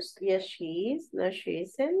nurse? Yes, she is. No, she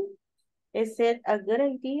isn't. Is it a good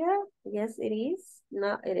idea? Yes, it is.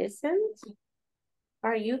 No, it isn't.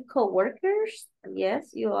 Are you co-workers? Yes,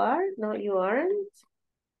 you are. No, you aren't.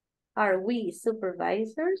 Are we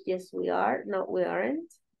supervisors? Yes, we are. No, we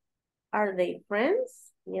aren't. Are they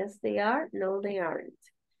friends? Yes, they are. No, they aren't.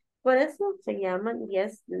 Por eso se llaman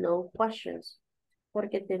yes, no questions.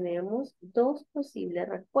 Porque tenemos dos posibles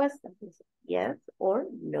respuestas. Yes or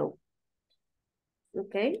no.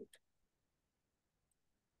 ¿Ok?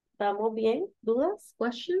 ¿Estamos bien? ¿Dudas?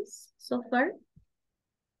 ¿Questions so far?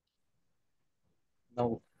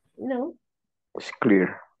 No. No. It's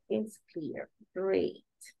clear. It's clear. Great.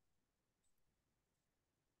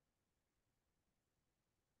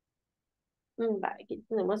 Vale, aquí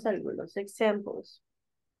tenemos algunos examples.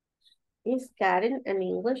 Is Karen an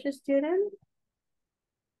English student?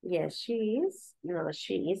 Yes, she is. No,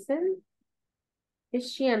 she isn't.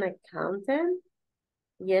 Is she an accountant?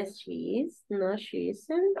 Yes, she is. No, she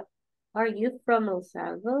isn't. Are you from El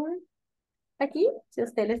Salvador? Aquí, si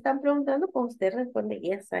usted le están preguntando, pues usted responde,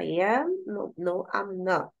 yes, I am. No, no, I'm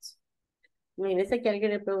not. Imagínese que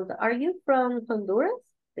alguien le pregunta, are you from Honduras?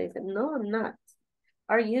 They say, no, I'm not.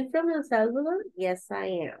 Are you from El Salvador? Yes, I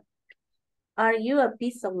am. Are you a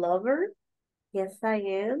pizza lover? Yes, I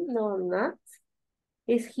am. No, I'm not.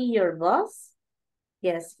 Is he your boss?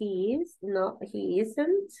 Yes, he is. No, he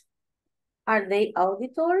isn't. Are they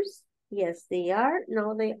auditors? Yes, they are.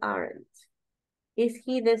 No, they aren't. Is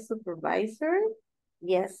he the supervisor?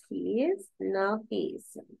 Yes, he is. No, he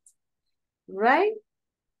isn't. Right?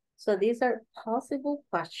 So these are possible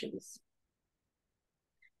questions.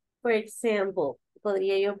 For example,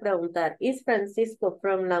 podría yo preguntar, ¿is Francisco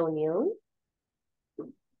from La Unión?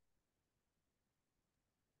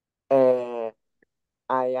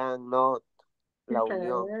 I am not La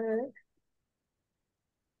Unión. Ajá.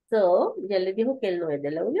 So, ya les dijo que él no es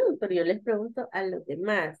de La Unión, pero yo les pregunto a los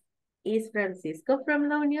demás, ¿is Francisco from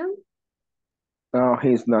La Unión? No,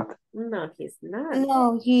 he's not. No, he's not.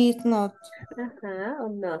 No, he's not. Ajá, o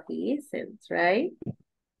no, he isn't, right?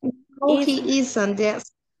 No, Is, he isn't,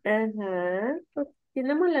 yes. ajá, pues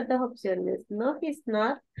tenemos las dos opciones. No, he's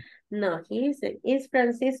not. No, he isn't. Is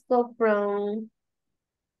Francisco from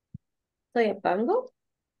Soyapango?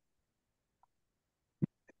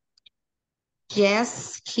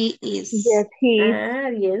 Yes, he is. Yes, he is. Ah,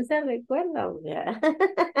 bien se recuerda, ya.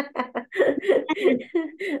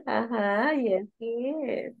 Ajá, yes, he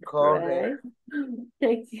is, right? Correct.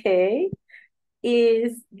 Okay.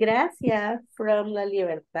 Is Gracia from La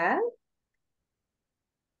Libertad?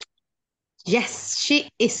 Yes, she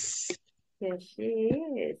is. Yes, she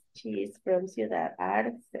is. She is from Ciudad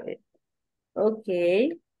Arce.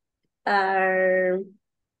 Okay.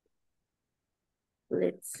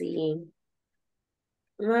 Let's see.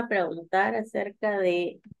 Vamos a preguntar acerca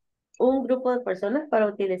de un grupo de personas para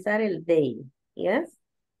utilizar el they. Yes.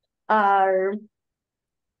 Are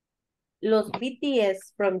los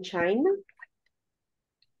BTS from China?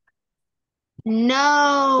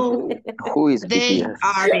 No, Who is they BTS?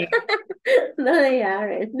 aren't. No, they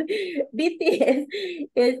aren't. BTS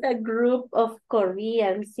is a group of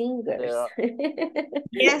Korean singers.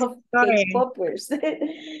 Yes, Of correct. K-popers.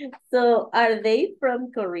 So, are they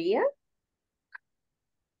from Korea?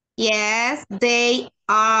 Yes, they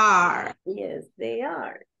are. Yes, they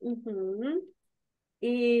are. Mhm.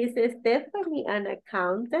 Is Stephanie an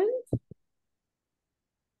accountant?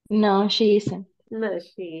 No, she isn't. No,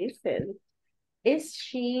 she isn't. Is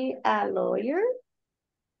she a lawyer?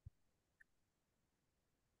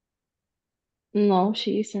 No,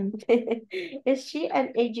 she isn't. Is she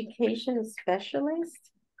an education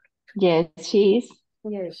specialist? Yes, she is.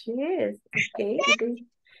 Yes, she is. Okay.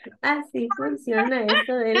 Así funciona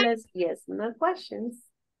esto de las yes, no questions.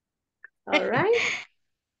 All right.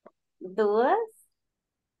 Dudas?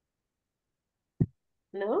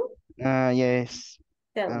 No? Yes.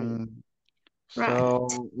 Tell me. So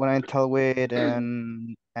when I tell with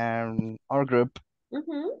our group,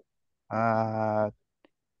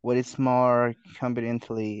 what is more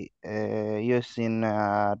conveniently using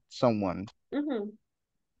someone.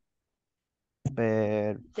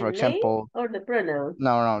 But for The name example, or the pronoun?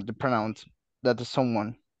 no, the pronouns that is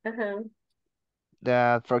someone. Uh-huh.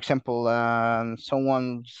 That for example,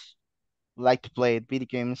 someone's like to play video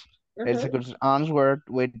games. It's a good answer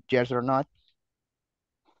with yes or not.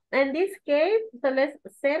 In this case, solo es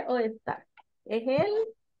ser o estar. ¿Es él?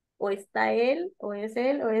 ¿O está él? ¿O es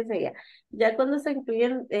él? ¿O es ella? Ya cuando se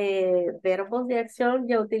incluyen verbos de acción,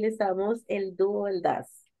 ya utilizamos el do o el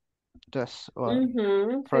das. Just For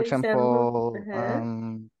for example,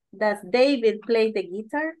 example, does David play the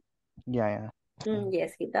guitar? yeah.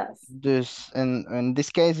 Yes, he does. Does in this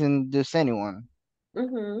case, does anyone?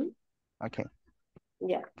 Okay.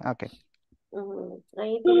 Yeah. Okay.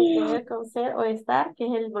 Ahí tiene que ver con ser o estar, que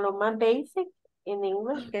es lo más basic en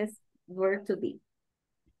English, que es verb to be.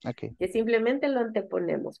 Okay. Que simplemente lo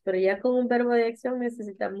anteponemos, pero ya con un verbo de acción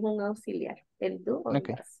necesitamos un auxiliar, el do o el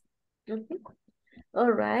Okay. does.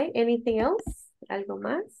 All right, anything else? ¿Algo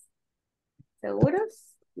más?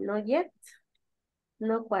 ¿Seguros? Not yet.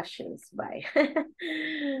 No questions, bye.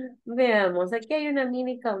 Veamos, aquí hay una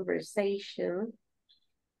mini conversation.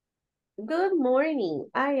 Good morning,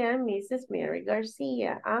 I am Mrs. Mary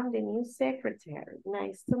Garcia. I'm the new secretary.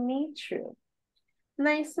 Nice to meet you.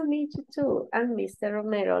 Nice to meet you too. I'm Mr.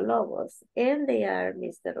 Romero Lobos, and they are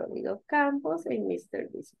Mr. Rodrigo Campos and Mr.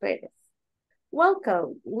 Luis Perez.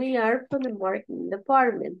 Welcome. We are from the marketing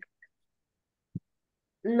department.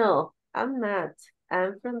 No, I'm not.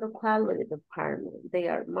 I'm from the quality department. They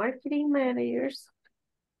are marketing managers.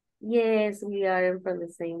 Yes, we are from the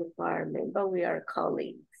same department, but we are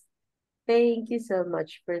colleagues. Thank you so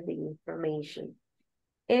much for the information.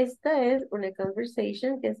 Esta es una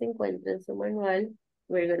conversation que se encuentra en su manual.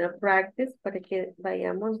 We're gonna practice para que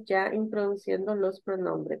vayamos ya introduciendo los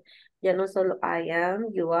pronombres. Ya no solo I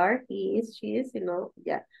am, you are, he is, she is, sino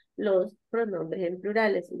ya los pronombres en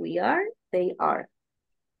plurales. We are, they are.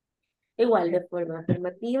 Igual de forma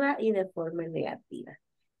afirmativa y de forma negativa.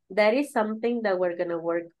 That is something that we're gonna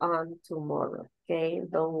work on tomorrow, okay?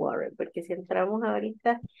 Don't worry, porque si entramos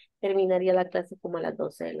ahorita, terminaría la clase como a las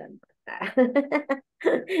 12 de la noche.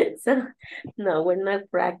 So, no, we're not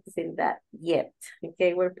practicing that yet,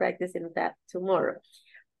 okay? We're practicing that tomorrow.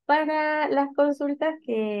 Para las consultas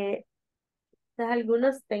que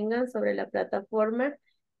algunos tengan sobre la plataforma,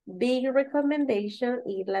 big recommendation,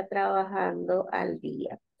 irla trabajando al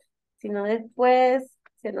día. Si no, después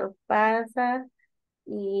se nos pasa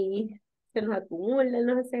y se nos acumulan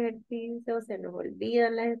los ejercicios, se nos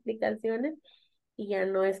olvidan las explicaciones y ya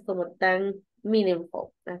no es como tan meaningful.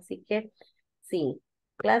 Así que sí,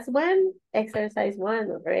 class 1, exercise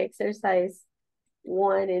 1 or exercise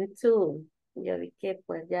 1 and 2. Yo vi que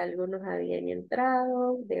pues ya algunos habían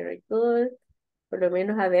entrado, very good, por lo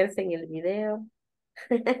menos a verse en el video.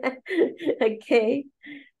 Ok,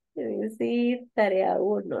 sí, tarea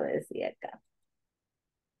 1 decía acá.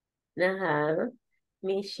 Ajá.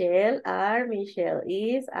 Michelle are, Michelle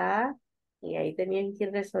is a, y ahí tenían que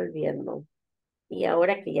ir resolviendo. Y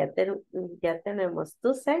ahora que ya tenemos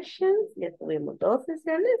 2 sessions, ya tuvimos 2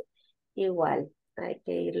 sesiones, igual hay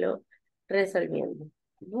que irlo resolviendo.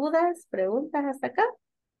 ¿Dudas, preguntas hasta acá?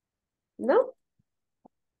 ¿No?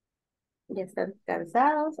 ¿Ya están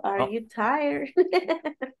cansados? Are you tired?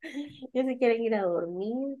 ¿Ya se quieren ir a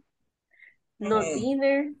dormir? ¿No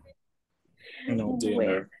dinner? No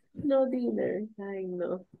dinner. No dinner. Ay,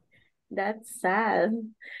 no. That's sad.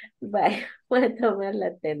 Vaya, voy a tomar la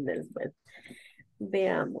attendance, pues.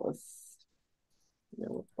 Veamos.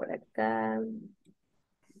 Vamos por acá.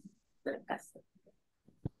 Acá está.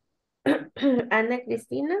 Ana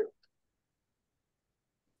Cristina.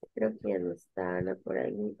 Creo que ya no está Ana por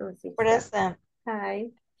ahí. No, sí está. Present.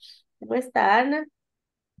 Hi. ¿Cómo está Ana?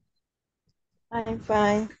 I'm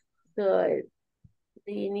fine. Good.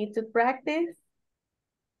 Do you need to practice?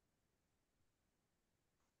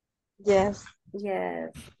 Yes.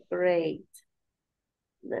 Yes. Great.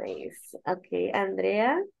 Nice. Okay,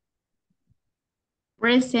 Andrea.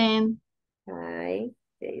 Present. Hi.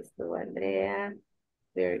 Okay, so Andrea.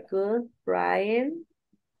 Very good. Brian.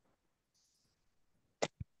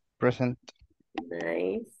 Present.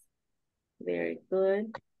 Nice. Very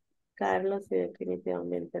good. Carlos, que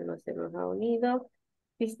definitivamente no se nos ha unido.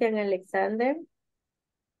 Christian Alexander.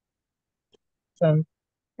 Present.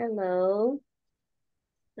 Hello.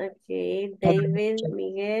 Okay. David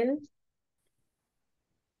Miguel.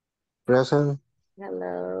 Present.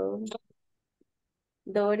 Hello.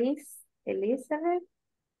 Doris Elizabeth.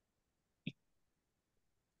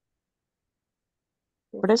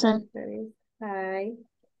 Present. Hi.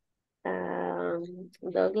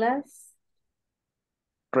 Douglas.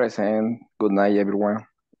 Present. Good night, everyone.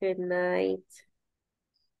 Good night.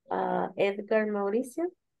 Edgar Mauricio.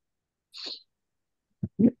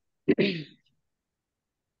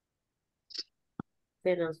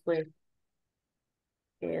 Se nos fue.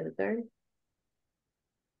 Edgar.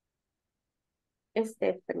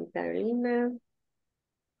 Stephanie Carolina.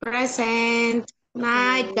 Present.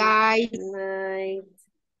 Night, guys. Night.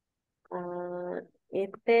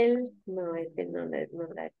 Ethel. No, Ethel no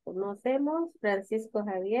la conocemos. Francisco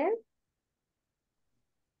Javier.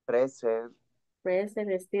 Present.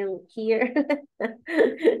 Present, still here.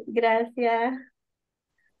 Gracias.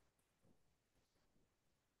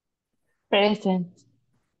 Present.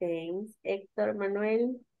 Thanks. Héctor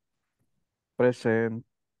Manuel. Present.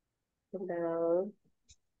 Hello.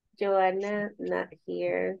 Joanna, not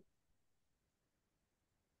here.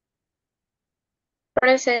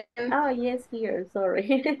 Present. Oh, yes, here,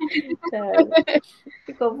 sorry. So,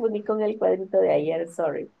 me confundí con el cuadrito de ayer,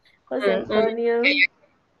 sorry. José Antonio.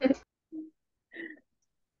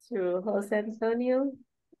 True, José Antonio.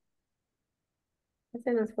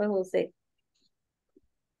 Ese nos fue José.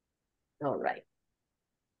 All right.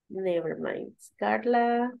 Never mind.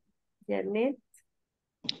 Carla, Janet.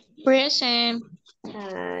 Present.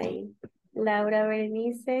 Hi. Laura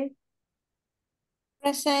Berenice.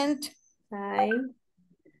 Present. Hi.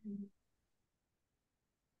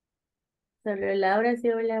 Solo Laura ha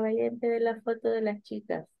sido la valiente de la foto de las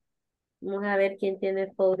chicas. Vamos a ver quién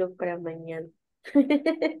tiene foro para mañana. Tienen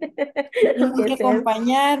que Aunque sea.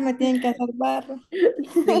 acompañar, me tienen que hacer barro.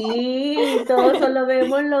 Sí, todos solo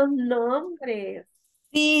vemos los nombres.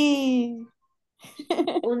 Sí.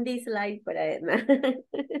 Un dislike para Edna.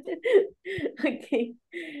 Ok.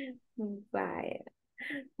 Vaya.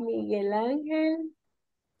 Miguel Ángel.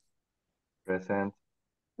 Present.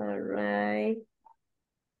 All right.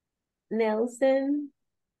 Nelson.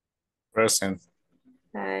 Present.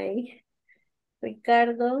 Hi.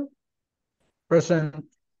 Ricardo. Present.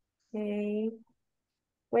 Hey.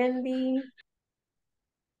 Wendy.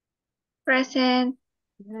 Present.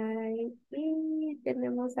 Hi. Y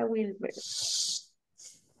tenemos a Wilber.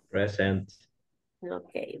 Present.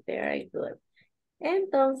 Ok, very good.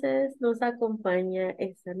 Entonces nos acompaña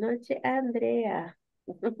esta noche Andrea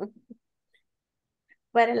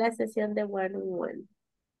para la sesión de one-on-one.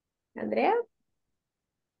 Andrea,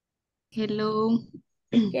 Hello.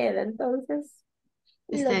 se queda entonces.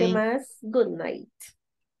 Y Está los bien. demás, good night.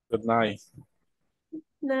 Good night.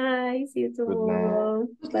 Night, see you Good night. tomorrow.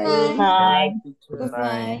 Good Bye. night. Good Good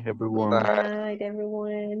night, night. everyone. Good night,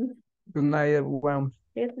 everyone. Good night, everyone.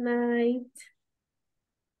 Good night.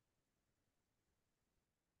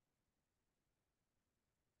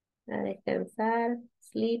 A descansar.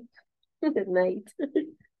 Sleep. Good night.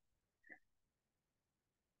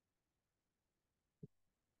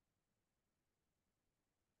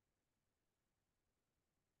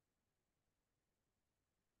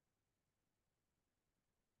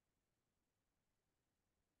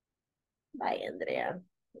 Bye, Andrea.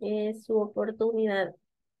 Es su oportunidad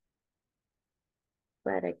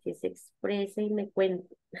para que se exprese y me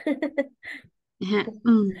cuente. Ajá.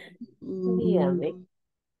 Dígame,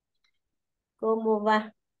 ¿cómo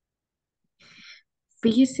va?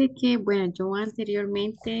 Fíjese que, bueno, yo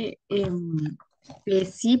anteriormente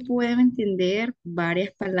sí puedo entender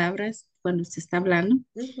varias palabras cuando se está hablando,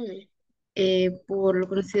 Ujú, por lo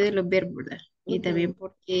conocido de los verbos, ¿verdad? Y también ujú,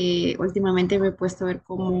 porque últimamente me he puesto a ver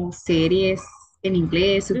como series en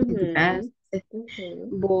inglés, subtituladas. ujú,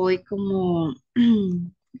 ujú, Voy como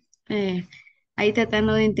eh, ahí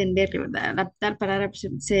tratando de entender, ¿verdad? La tal palabra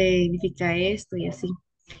significa esto y así.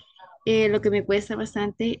 Lo que me cuesta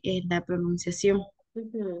bastante es la pronunciación.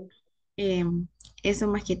 ujú, Eso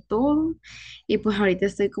más que todo. Y pues ahorita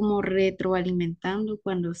estoy como retroalimentando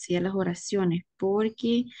cuando hacía las oraciones,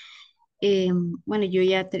 porque, bueno, yo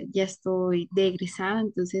ya estoy de egresada,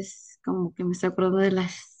 entonces como que me estoy acordando de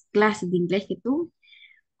las clases de inglés que tuve,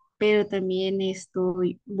 pero también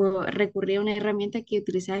recurrí a una herramienta que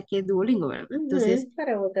utilizaba que es Duolingo, ¿verdad? Entonces, ujú,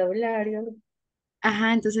 para vocabulario.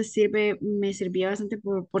 Ajá, entonces sirve, me servía bastante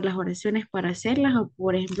por las oraciones para hacerlas o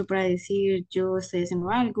por ejemplo para decir yo estoy haciendo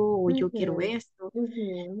algo o yo quiero Ujú, esto.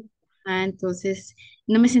 ujú. Ah, entonces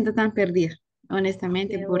no me siento tan perdida,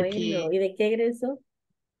 honestamente, Qué bueno. porque ¿Y de qué egresó?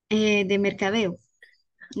 de mercadeo,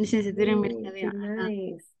 licenciatura en Qué mercadeo. Ajá.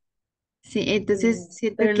 nice. Sí, entonces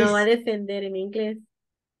siento Pero que no va a sí. defender en inglés.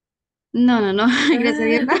 No, no, no, gracias a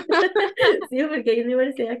Dios, Ah, no. sí, porque hay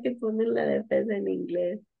universidades que ponen la defensa en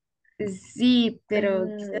inglés. Sí,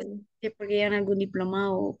 pero quizás Ah, que porque llevan algún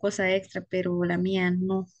diplomado o cosa extra, pero la mía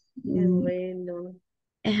no. qué Mm, bueno.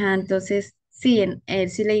 ajá, entonces, sí,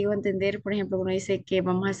 sí le digo a entender, por ejemplo, uno dice que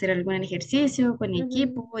vamos a hacer algún ejercicio con Ujú,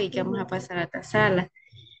 equipo y que vamos a ujú. pasar a otra sala.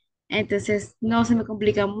 Entonces, no se me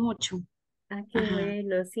complica mucho. Ah, qué Ajá.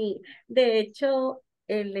 bueno, sí. De hecho,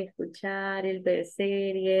 el escuchar, el ver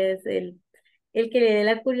series, el que le dé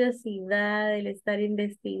la curiosidad, el estar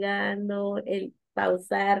investigando, el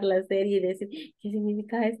pausar la serie y decir, ¿qué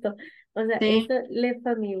significa esto? O sea, Sí, eso le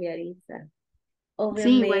familiariza.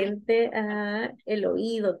 sí, igual. Obviamente, el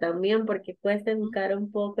oído también, porque cuesta educar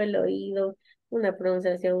un poco el oído, una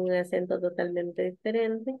pronunciación, un acento totalmente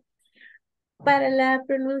diferente. Para la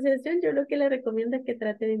pronunciación, yo lo que le recomiendo es que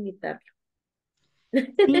trate de imitarlo.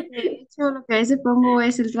 Sí, de hecho, lo que a veces pongo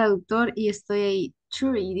es el traductor y estoy ahí,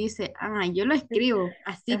 true, y dice, yo lo escribo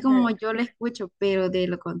así como Ajá. yo lo escucho, pero de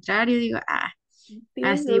lo contrario digo, Sí,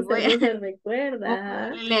 así voy a no se pongo recuerda.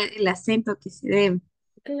 Ajá. el acento que se debe.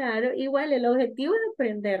 Claro, igual el objetivo es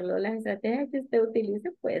aprenderlo. Las estrategias que usted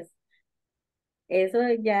utilice, pues eso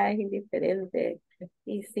ya es indiferente.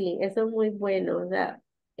 Y sí, eso es muy bueno. O sea,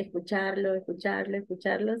 escucharlo, escucharlo,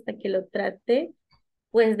 escucharlo hasta que lo trate,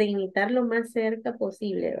 pues de imitar lo más cerca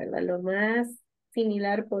posible, ¿verdad? Lo más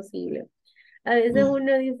similar posible. A veces Mm,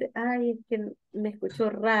 uno dice, ay, es que me escuchó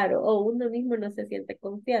raro, o uno mismo no se siente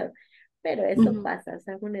confiado, pero eso ujú. pasa, o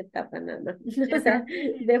sea, es una etapa nada más. O Yo sea, creo que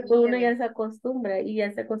es el después uno miedo. ya se acostumbra y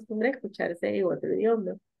ya se acostumbra a escucharse en otro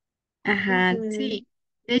idioma. Ajá, Ujú, sí.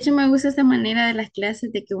 De hecho, me gusta esta manera de las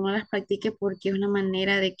clases, de que uno las practique porque es una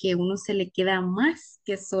manera de que uno se le queda más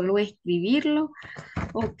que solo escribirlo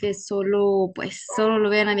o que solo, pues, solo lo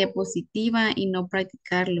vea en la diapositiva y no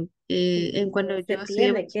practicarlo. En cuando se yo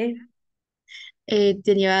estudié tiene que.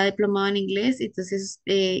 tenía diplomado en inglés, entonces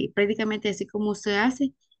prácticamente así como usted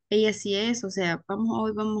hace, ella sí es, o sea,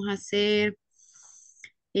 hoy vamos a hacer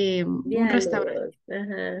un restaurante, Diálogos,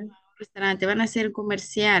 ajá. van a hacer un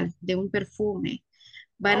comercial de un perfume,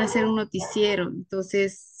 van a hacer un noticiero,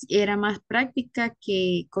 entonces era más práctica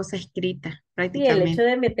que cosa escrita, Sí, el hecho prácticamente.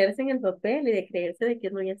 de meterse en el papel y de creerse de que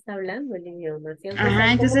uno ya está hablando el idioma, ¿sí? Aunque Ajá,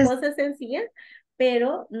 sean como entonces, cosas sencillas,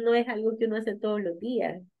 pero no es algo que uno hace todos los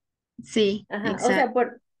días. sí, Ajá, o sea,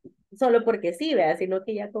 exacto. solo porque sí, vea, sino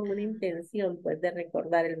que ya con una intención, pues, de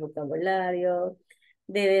recordar el vocabulario,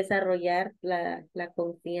 de desarrollar la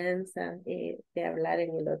confianza, de hablar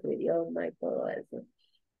en el otro idioma y todo eso.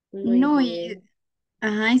 Muy No, bien.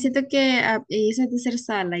 ajá, y siento que eso es de ser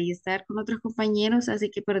sala y estar con otros compañeros hace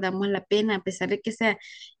que perdamos la pena, a pesar de que sea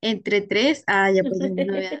entre tres, ya pues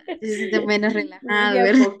uno ya se siente menos De relajado,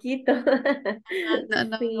 a ¿verdad? poquito. No,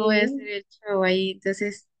 no, no voy a hacer Sí. el show ahí,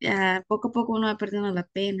 entonces ya poco a poco uno va perdiendo la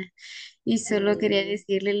pena. Y solo quería Mm,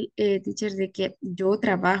 decirle, teacher, de que yo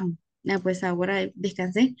trabajo, pues ahora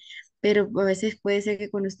descansé, pero a veces puede ser que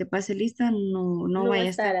cuando usted pase lista no no va a vaya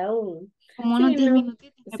a estar estar aún. como unos Sí, 10 no.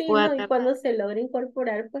 minutitos me Sí, pueda no. Y tardar. cuando se logra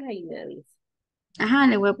incorporar, pues ahí me avisa. Ajá,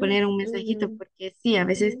 le voy a Mm, poner un mensajito ujú, porque sí, a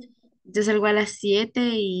veces ujú. yo salgo a las 7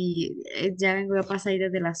 y ya vengo a pasar ahí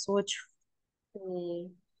desde las 8.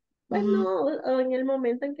 Sí. Ujú. Bueno, o en el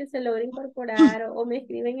momento en que se logra incorporar, o me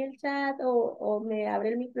escribe en el chat, o me abre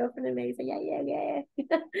el micrófono y me dice, ya llegué.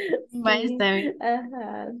 Vaya, Sí, está bien.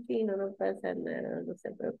 ajá, sí, no, no pasa nada, no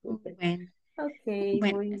se preocupe. Bueno, Ok,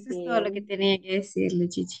 bueno, muy eso es todo lo que bien. tenía que decirle,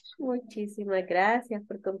 Chichi. Muchísimas gracias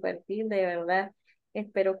por compartir, de verdad.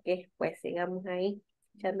 Espero que pues sigamos ahí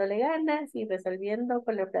echándole ganas y resolviendo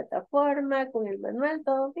con la plataforma, con el manual,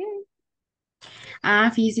 todo bien.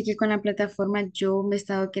 Fíjese que con la plataforma yo me he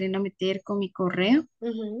estado queriendo meter con mi correo,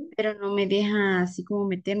 Ujú. pero no me deja así como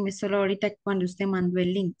meterme, solo ahorita cuando usted mandó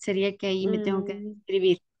el link. Sería que ahí me tengo que Mm,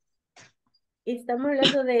 escribir. ¿estamos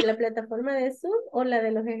hablando de la plataforma de Zoom o la de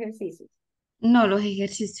los ejercicios? No, los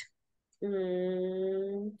ejercicios.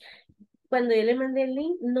 Mm, cuando yo le mandé el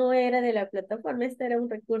link, no era de la plataforma, este era un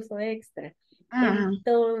recurso extra. Ajá,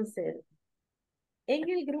 Entonces, en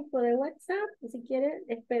el grupo de WhatsApp, si quiere,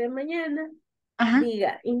 espere mañana, ajá,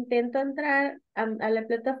 diga, intento entrar a la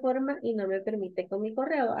plataforma y no me permite con mi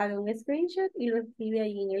correo. Haga un screenshot y lo escribe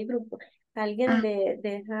ahí en el grupo. Alguien ajá.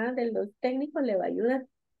 de los técnicos le va a ayudar.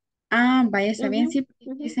 Ah, vaya, está bien, Ujú, sí, porque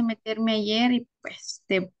ujú. quise meterme ayer y pues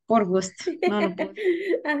por gusto, no lo pude.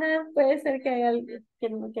 Ajá, puede ser que haya algo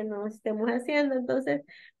que no estemos haciendo, entonces,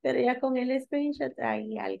 pero ya con el screenshot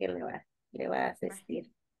ahí alguien le va a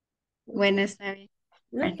asistir. Bueno, Ujú. está bien.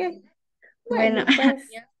 Bueno, Ok, bueno, bueno, pues,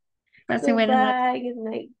 pase buenas noches. goodbye, good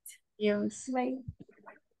night. Adiós. Bye.